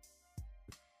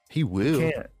 He will.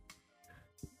 He can't.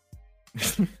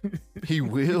 He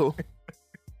will.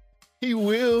 He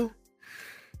will.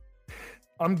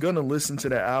 I'm gonna listen to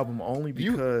that album only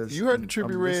because you heard the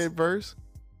Trippie Redd verse.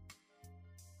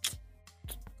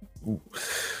 Ooh.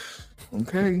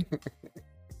 Okay.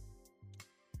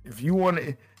 If you want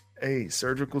a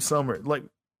surgical summer, like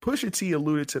Pusha T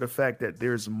alluded to the fact that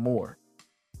there's more.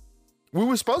 We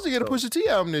were supposed to get a Pusha T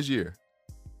album this year.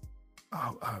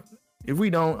 If we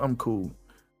don't, I'm cool.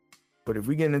 But if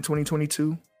we get in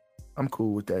 2022, I'm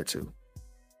cool with that too.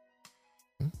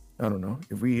 I don't know.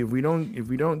 If we don't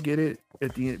get it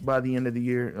by the end of the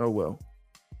year, oh well.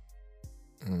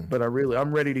 But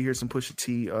I'm ready to hear some Pusha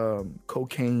T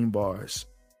cocaine bars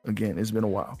again. It's been a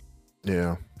while.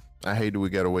 Yeah. I hate that we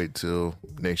gotta wait till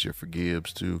next year for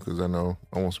Gibbs too, because I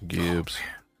want some Gibbs.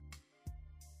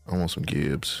 I want some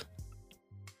Gibbs.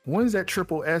 When's that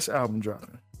Triple S album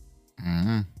dropping?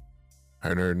 I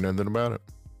heard nothing about it.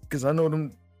 Because I know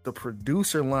them the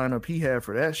producer lineup he had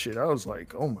for that shit, I was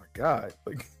like, oh my God.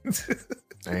 Like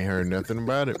I ain't heard nothing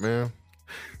about it, man.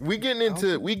 We getting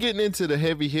into the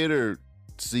heavy hitter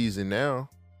season now.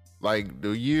 Like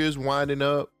the year's winding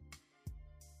up.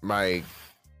 Like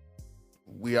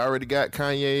we already got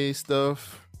Kanye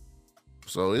stuff.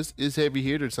 So it's heavy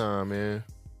hitter time, man.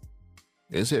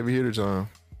 It's heavy hitter time.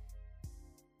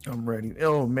 I'm ready.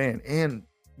 Oh man. And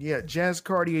yeah, Jazz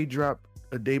Cartier dropped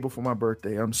a day before my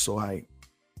birthday. I'm so hyped.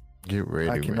 Get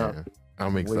ready, man.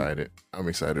 I'm excited. I'm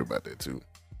excited about that too.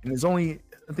 And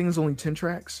I think it's only 10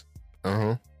 tracks.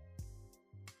 Uh-huh.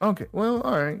 Okay. Well,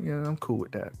 all right. Yeah, I'm cool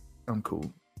with that. I'm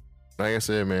cool. Like I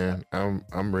said, man,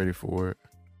 I'm ready for it.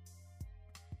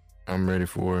 I'm ready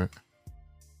for it.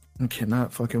 I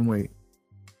cannot fucking wait.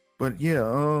 But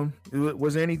yeah,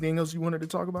 was there anything else you wanted to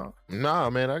talk about?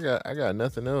 Nah, man, I got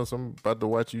nothing else. I'm about to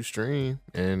watch you stream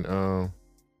and all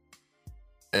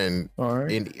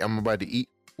right. And I'm about to eat.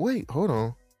 Wait, hold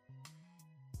on.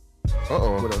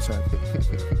 Uh-oh. What else happened?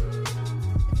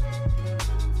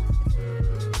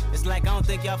 It's like I don't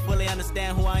think y'all fully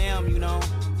understand who I am, you know.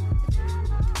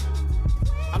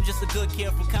 I'm just a good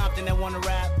kid from Compton that wanna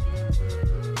rap.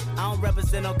 I don't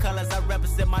represent no colors, I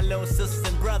represent my little sisters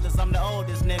and brothers. I'm the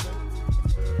oldest nigga.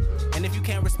 And if you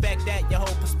can't respect that, your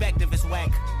whole perspective is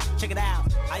whack. Check it out.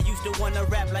 I used to wanna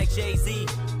rap like Jay-Z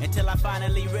until I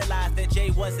finally realized that Jay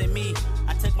wasn't me.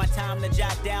 I took my time to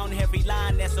jot down every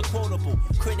line that's a quotable.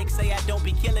 Critics say I don't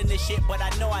be killing this shit, but I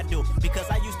know I do. Because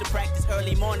I used to practice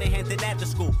early morning and then after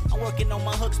school. I'm working on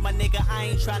my hooks, my nigga, I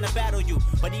ain't trying to battle you.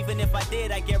 But even if I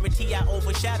did, I guarantee I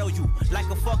overshadow you. Like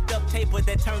a fucked up taper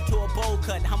that turned to a bowl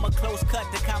cut. I'm a close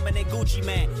cut to Common and Gucci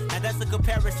Man. Now that's a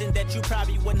comparison that you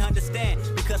probably wouldn't understand.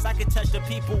 Because I could touch the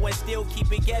people and still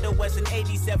keep it ghetto as an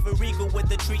 87 Regal with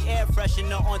the tree air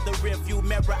freshener on the rear view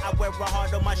mirror. I wear a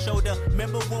heart on my shoulder.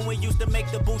 Remember when we used to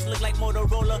make the boots look like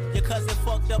Motorola? Your cousin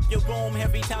fucked up your room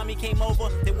every time he came over.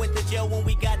 They went to jail when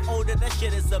we got older. That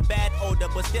shit is a bad odor,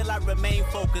 but still I remain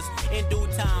focused. In due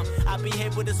time, I'll be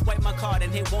able to swipe my card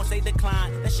and it won't say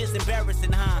decline. That shit's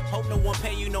embarrassing, huh? Hope no one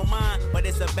pay you no mind, but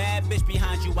it's a bad bitch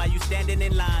behind you while you standing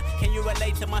in line. Can you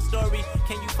relate to my story?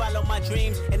 Can you follow my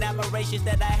dreams and admirations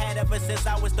that I had ever since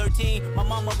I was 13? My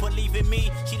mama believed in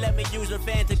me. She let me use her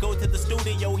fan to go to the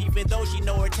studio, even though she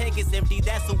know her tank is empty.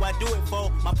 That's who I do it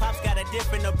for. My pops got a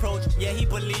different approach. Yeah, he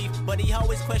believed, but he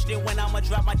always questioned when I'ma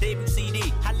drop my debut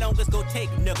CD. How long it's gonna take,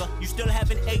 nigga? You still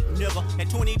haven't ate, nigga.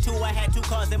 At 22, I had 2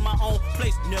 cars in my own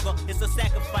place, nigga. It's a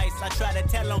sacrifice. I try to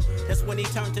tell him. That's when he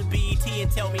turned to BET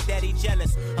and tell me that he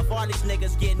jealous of all these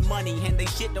niggas getting money and they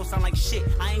shit don't sound like shit.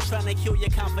 I ain't trying to kill your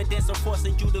confidence or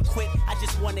forcing you to quit. I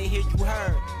just wanna hear you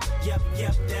heard. Yep,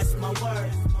 that's my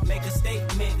word. Make a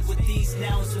statement with these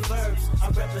nouns and verbs. I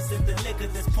represent the liquor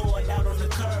that's poured out on the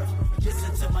curb.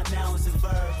 Listen to my nouns and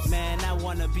verbs. Man, I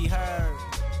wanna be heard.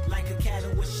 Like a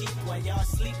cattle with sheep while y'all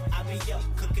sleep. I be up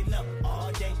cooking up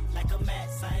all day like a mad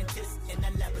scientist in a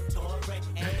laboratory.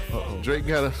 Drake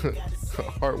got a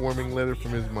heartwarming letter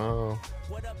from his mom.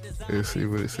 Let's see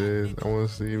what it says. I want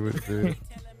to see what it says.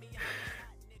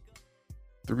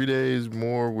 3 days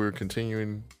more. We're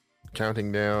continuing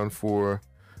counting down for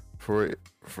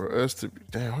us to.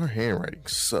 Damn, her handwriting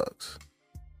sucks.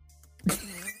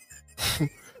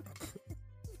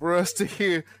 For us to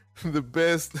hear the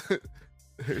best.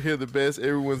 Hear the best.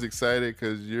 Everyone's excited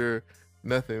because you're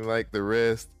nothing like the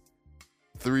rest.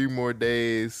 3 more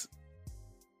days.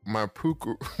 My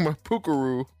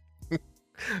pookaroo.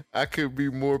 I couldn't be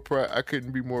more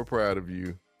proud of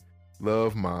you.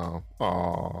 Love, Mom.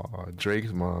 Aw,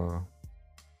 Drake's mom.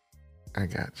 I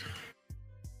got you.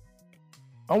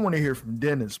 I want to hear from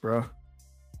Dennis, bro.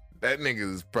 That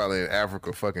nigga is probably in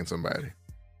Africa fucking somebody.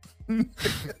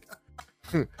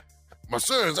 My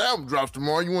son's album drops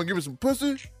tomorrow. You want to give me some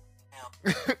pussy?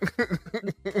 That's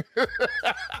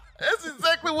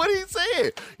exactly what he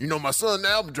said. You know, my son's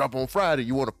album drop on Friday.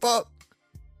 You want to fuck?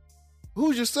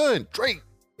 Who's your son? Drake.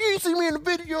 You didn't see me in the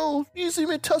video. You didn't see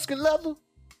me in Tuscan leather.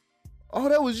 Oh,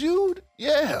 that was you?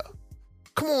 Yeah.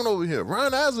 Come on over here.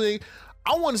 Ron Isley.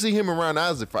 I want to see him and Ron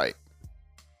Isley fight.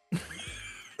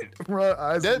 Ron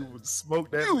Isley would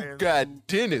smoke that. You got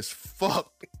Dennis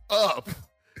fucked up.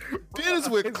 Dennis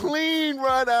would clean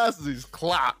Ron Isley's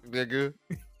clock, nigga.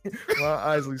 Ron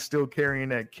Isley's still carrying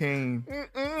that cane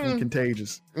and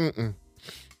Contagious.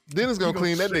 Dennis gonna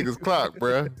clean that nigga's clock,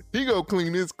 bruh. He gonna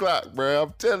clean his clock, bruh.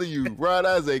 I'm telling you, Ron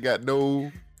Isley ain't got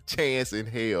no chance in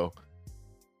hell.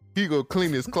 He gonna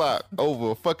clean his clock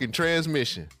over a fucking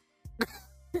transmission.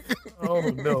 Oh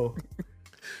no.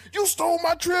 You stole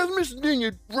my transmission, didn't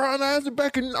you, Ron Isley,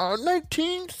 back in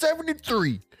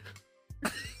 1973.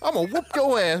 I'm gonna whoop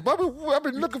your ass. I've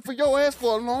been looking for your ass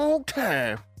for a long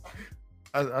time.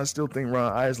 I still think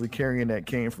Ron Isley carrying that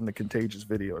came from the Contagious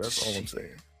video. That's all I'm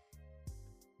saying.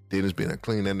 Dennis been a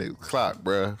clean that nigga clock,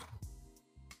 bruh.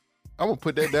 I'm gonna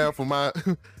put that down for my.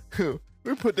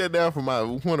 We put that down for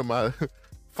one of my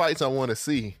fights I want to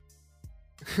see.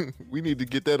 We need to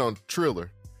get that on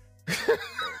Triller.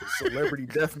 Celebrity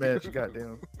deathmatch,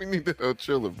 goddamn. We need that on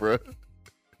Triller, bruh.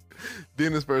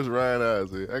 Dennis versus Ryan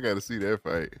Isley. I gotta see that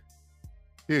fight.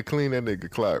 He'll clean that nigga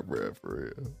clock, bruh, for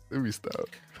real. Let me stop.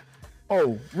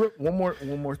 Oh, one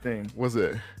more thing. What's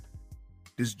that?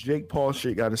 This Jake Paul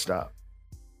shit gotta stop.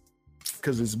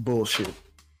 Because it's bullshit.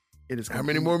 It is. How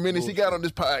many more minutes he got on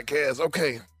this podcast?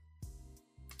 Okay.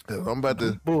 I'm about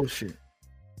to. Bullshit.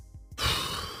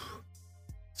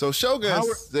 So Shogun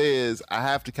says I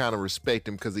have to kind of respect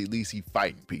him because at least he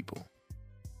fighting people.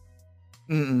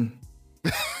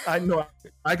 I know.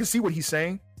 I can see what he's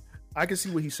saying.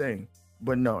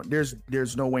 But no,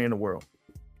 there's no way in the world.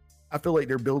 I feel like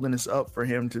they're building this up for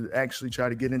him to actually try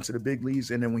to get into the big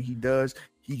leagues, and then when he does,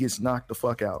 he gets knocked the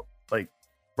fuck out. Like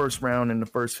first round in the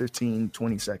first 15,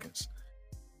 20 seconds.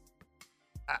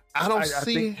 I don't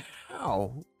see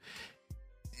how.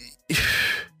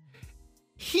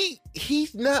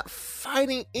 He's not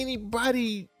fighting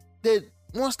anybody that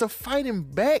wants to fight him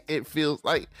back, it feels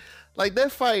like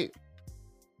that fight.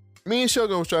 Me and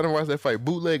Shogun was trying to watch that fight,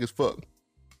 bootleg as fuck.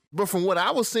 But from what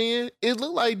I was seeing, it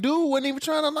looked like dude wasn't even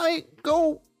trying to like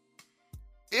go.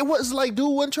 It was like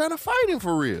dude wasn't trying to fight him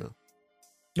for real.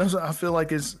 That's what I feel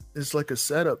like it's like a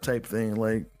setup type thing.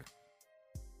 Like,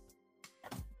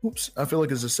 I feel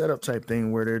like it's a setup type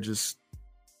thing where they're just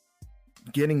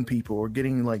getting people or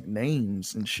getting like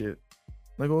names and shit.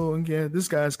 Like, oh yeah, this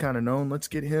guy's kind of known. Let's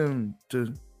get him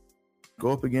to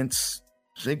go up against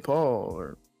Jake Paul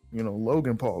or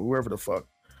Logan Paul, whoever the fuck.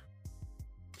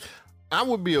 I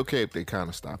would be okay if they kind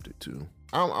of stopped it too.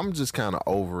 I'm just kind of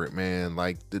over it, man.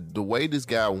 Like the way this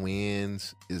guy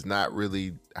wins is not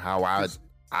really how I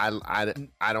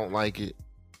don't like it.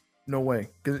 No way.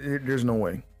 There's no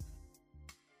way.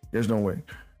 There's no way.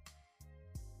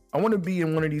 I want to be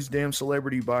in one of these damn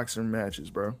celebrity boxing matches,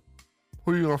 bro.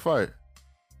 Who you gonna fight?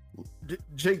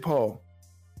 Jake Paul.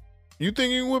 You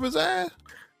think you can whip his ass?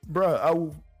 Bro, I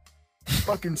will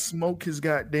fucking smoke his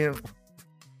goddamn.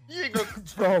 You're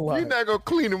not gonna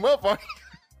clean him up, are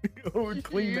you?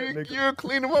 Clean that nigga. You'll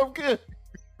clean him up good.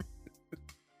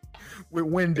 With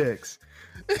Windex.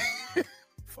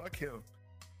 Fuck him.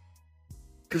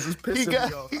 Because it's pissing me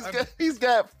off. He's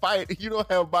got fight. You don't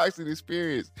have boxing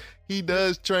experience. He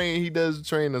does train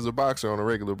as a boxer on a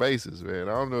regular basis, man.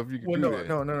 I don't know if you can do that.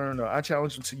 No. I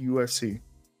challenged him to UFC.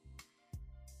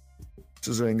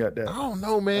 Just ain't got that. I don't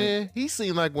know, man. He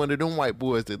seemed like one of them white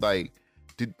boys that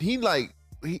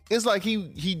it's like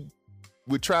he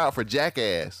would try out for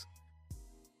Jackass.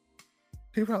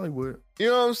 He probably would. You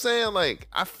know what I'm saying? Like,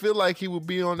 I feel like he would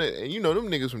be on it. And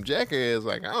them niggas from Jackass,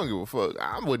 like, I don't give a fuck.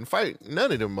 I wouldn't fight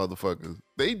none of them motherfuckers.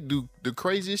 They do the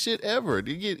craziest shit ever.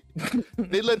 They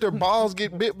let their balls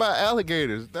get bit by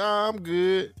alligators. Nah, I'm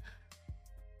good.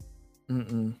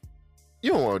 You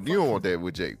don't want that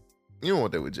with Jake. You don't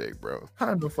want that with Jake, bro.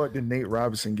 How the fuck did Nate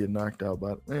Robinson get knocked out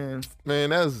by man?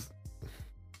 Man,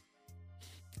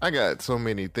 I got so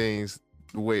many things.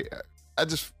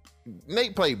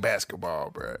 Nate played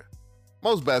basketball, bro.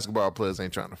 Most basketball players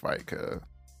ain't trying to fight, cuz.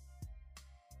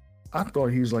 I thought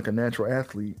he was like a natural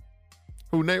athlete.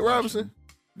 Who, Nate Robinson?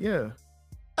 Yeah.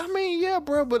 I mean, yeah,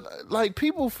 bro, but like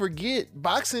people forget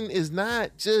boxing is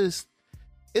not just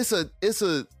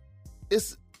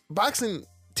boxing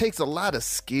takes a lot of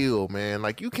skill, man.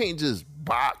 Like you can't just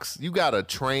box. You gotta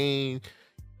train,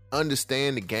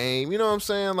 understand the game. You know what I'm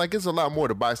saying? Like it's a lot more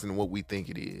to boxing than what we think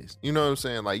it is. You know what I'm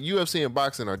saying? Like UFC and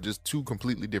boxing are just two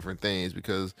completely different things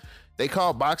because they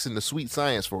call boxing the sweet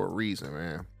science for a reason,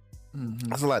 man.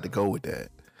 There's a lot to go with that.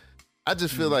 I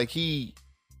just feel like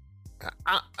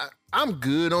I'm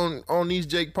good on these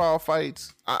Jake Paul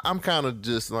fights. I'm kind of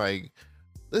just like,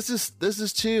 let's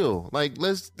just chill. Like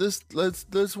let's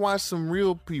watch some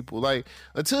real people. Like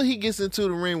until he gets into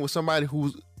the ring with somebody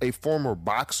who's a former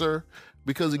boxer.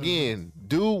 Because again,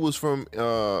 dude was he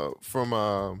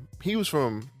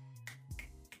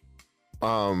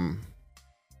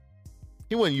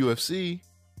wasn't UFC.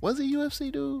 Was he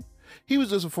UFC, dude? He was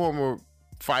just a former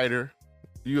fighter,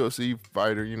 UFC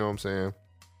fighter, you know what I'm saying?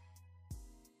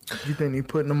 You think they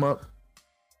putting him up?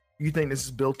 You think this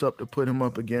is built up to put him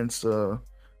up against an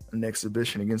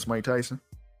exhibition against Mike Tyson?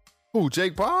 Who,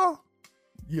 Jake Paul?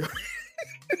 Yeah.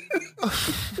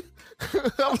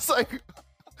 I was like,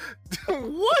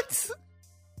 what?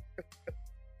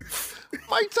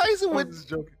 Mike Tyson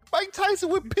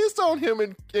would piss on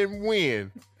him and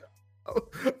win.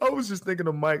 I was just thinking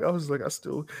of Mike. I was like,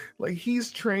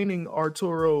 he's training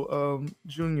Arturo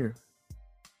Jr.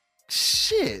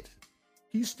 Shit.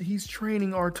 He's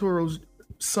training Arturo's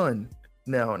son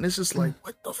now, and it's just like,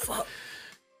 what the fuck?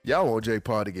 Y'all want Jake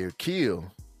Paul to get killed.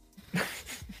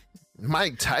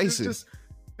 Mike Tyson.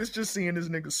 It's just seeing this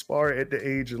nigga spar at the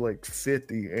age of like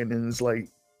 50, and then it's like,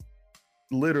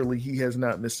 literally, he has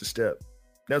not missed a step.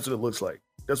 That's what it looks like.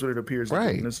 That's what it appears to be.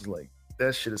 And this is like,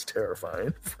 that shit is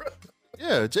terrifying.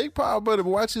 Yeah, Jake Paul better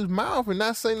watch his mouth and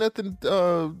not say nothing.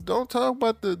 Don't talk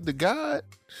about the God.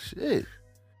 Shit.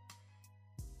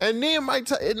 And then Mike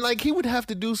Tyson, like, he would have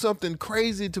to do something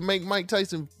crazy to make Mike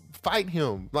Tyson fight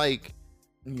him. Like,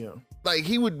 yeah, like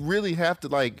he would really have to,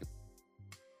 like,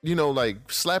 you know,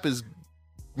 like slap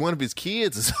one of his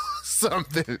kids or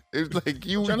something. It's like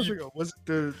I'm trying to figure out,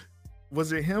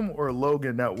 was it him or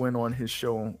Logan that went on his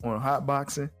show on Hot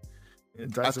Boxing?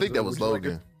 I think that was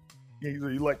Logan. Yeah,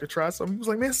 you like to try something? He was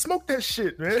like, man, smoke that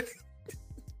shit, man.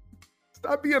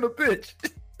 Stop being a bitch.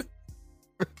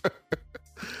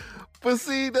 But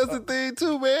see, that's the thing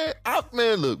too, man.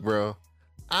 Man, look, bro.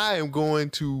 I am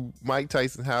going to Mike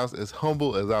Tyson's house as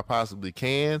humble as I possibly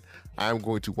can. I'm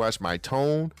going to watch my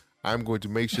tone. I'm going to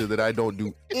make sure that I don't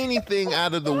do anything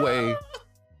out of the way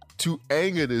to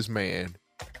anger this man.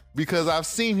 Because I've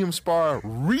seen him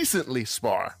recently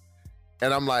spar.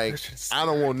 And I'm like, I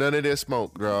don't want none of this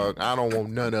smoke, dog. I don't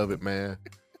want none of it, man.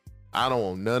 I don't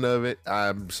want none of it.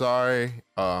 I'm sorry.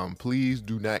 Please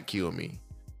do not kill me.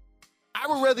 I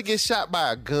would rather get shot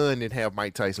by a gun than have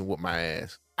Mike Tyson whoop my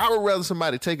ass. I would rather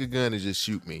somebody take a gun and just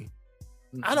shoot me.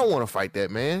 I don't want to fight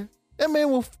that man. That man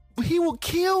will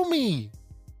kill me.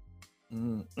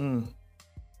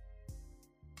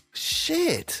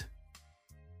 Shit.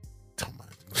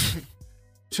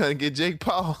 Trying to get Jake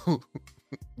Paul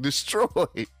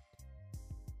destroyed.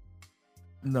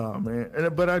 No, man.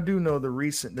 But I do know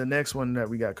the next one that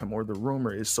we got come, or the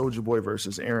rumor, is Soulja Boy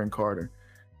versus Aaron Carter.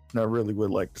 And I really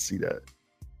would like to see that.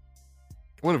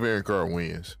 What if Aaron Carter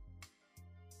wins?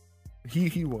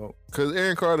 He won't. Because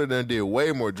Aaron Carter done did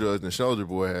way more drugs than Soulja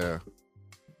Boy have.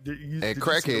 And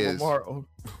crackheads.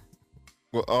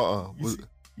 Well,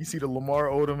 you see the Lamar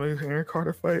Odom and Aaron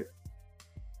Carter fight?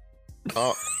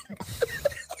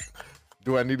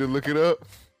 Do I need to look it up?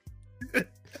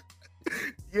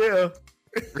 Yeah.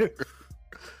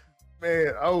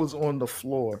 Man, I was on the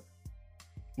floor.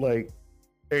 Like,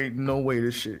 ain't no way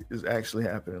this shit is actually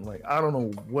happening. Like, I don't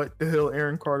know what the hell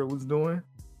Aaron Carter was doing.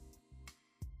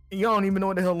 Y'all don't even know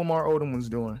what the hell Lamar Odom was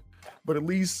doing. But at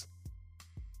least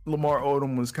Lamar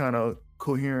Odom was kind of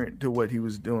coherent to what he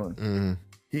was doing.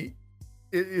 Mm-hmm.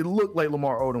 It looked like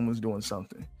Lamar Odom was doing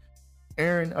something.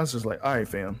 Aaron, I was just like, all right,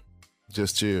 fam.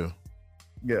 Just chill.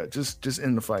 Yeah, just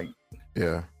end the fight.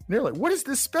 Yeah. And they're like, what is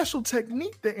this special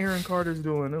technique that Aaron Carter's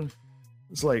doing?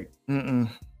 It's like, that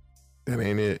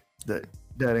ain't it. That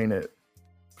ain't it.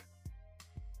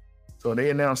 So they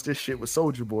announced this shit with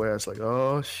Soulja Boy. I was like,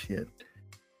 oh shit.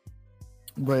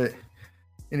 But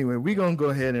anyway, we're gonna go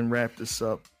ahead and wrap this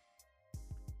up.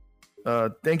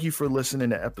 Thank you for listening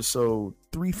to episode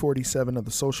 347 of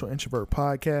the Social Introvert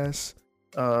Podcast.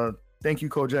 Thank you,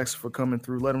 Cole Jackson, for coming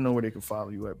through. Let them know where they can follow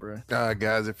you at, bro.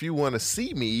 Guys, if you want to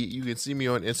see me, you can see me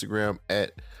on Instagram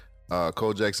at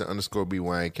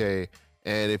ColeJackson_BYNK.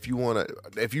 And if you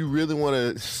really want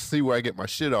to see where I get my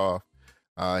shit off,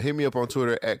 hit me up on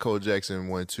Twitter at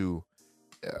ColeJackson12.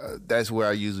 That's where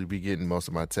I usually be getting most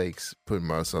of my takes, putting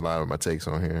a lot of my takes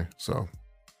on here. So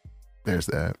there's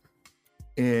that.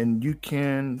 And you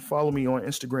can follow me on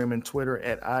Instagram and Twitter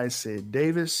at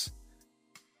ISaidDavis.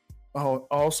 I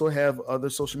also have other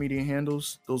social media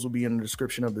handles. Those will be in the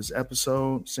description of this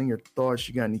episode. Send your thoughts.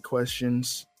 You got any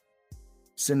questions?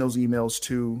 Send those emails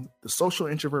to the Social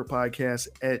Introvert Podcast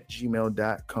at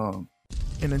gmail.com.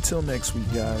 And until next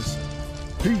week, guys,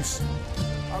 peace.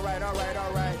 All right.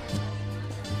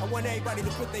 I want everybody to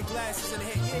put their glasses in the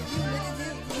air. Yeah,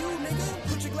 you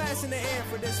nigga, put your glass in the air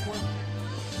for this one.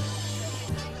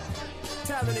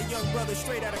 Talented young brother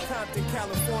straight out of Compton,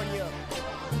 California.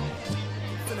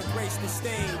 Finna grace the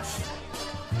stage.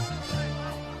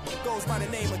 Goes by the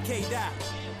name of K-Dot.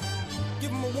 Give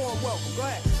him a warm welcome. Go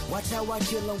ahead. Watch how I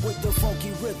kill him with the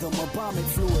funky rhythm. A bombing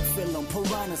fluid fill him,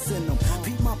 piranha send him.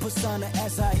 Peep my persona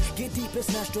as I get deep as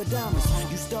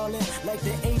Nostradamus. You stalling like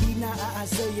the 89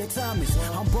 Isaiah Thomas.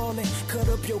 I'm balling, cut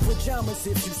up your pajamas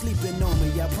if you sleeping on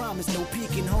me. I promise no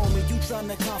peeking, homie. You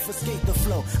tryna confiscate the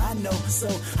flow. I know, so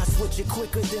I switch it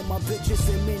quicker than my bitches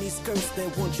in mini skirts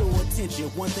that want your attention.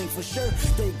 One thing for sure,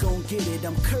 they gon' get it.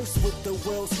 I'm cursed with the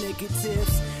world's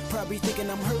negatives. Probably thinking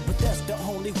I'm hurt, but that's the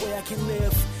only way I can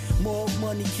live. More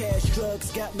money, cash,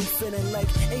 drugs got me feeling like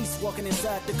Ace walking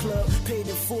inside the club. Paid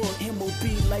in full,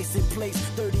 MOB license plates,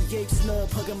 38 snub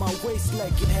hugging my waist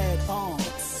like it had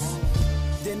arms.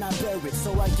 Then I bury it,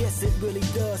 so I guess it really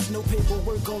does. No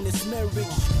paperwork on this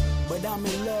marriage, but I'm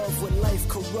in love with life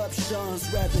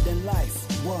corruptions rather than life.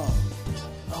 Whoa.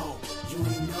 Oh, you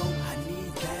ain't know I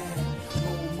need that.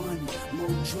 More money,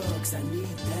 more drugs, I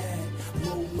need that.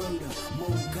 More murder,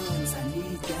 more guns, I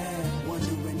need that.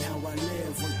 Wondering how I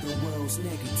live with the world's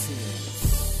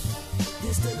negatives.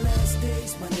 This the last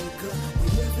days, my nigga. We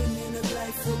living in a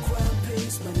life for crime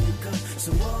pays, my nigga.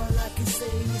 So all I can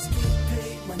say is get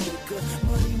paid, my nigga.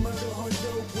 Money, murder, or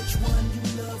dope, which one you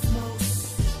love most?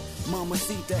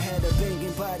 Mamacita had a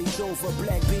banging body, drove a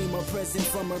black Beamer, present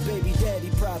from her baby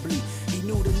daddy probably. He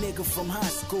knew the nigga from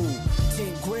high school.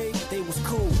 10th grade, they was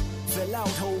cool. Fell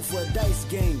out over a dice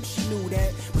game. She knew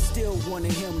that, but still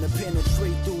wanted him to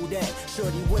penetrate through that.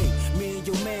 Shorty, wait, me and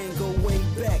your man go way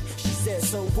back. She said,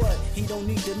 so what? He don't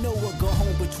need to know what go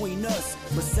home between us.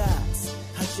 Besides,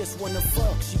 I just wanna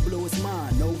fuck. She blew his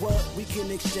mind. Know what? We can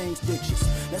exchange digits.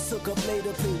 Let's hook up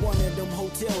later, pay one of them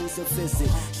hotels a visit.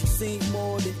 She seemed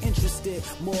more than interested,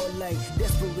 more like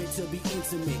desperate to be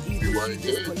intimate. Either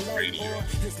she was polite or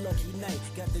his lucky night.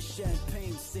 Got the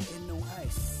champagne sitting on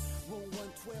ice. Room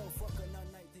 112, fuck a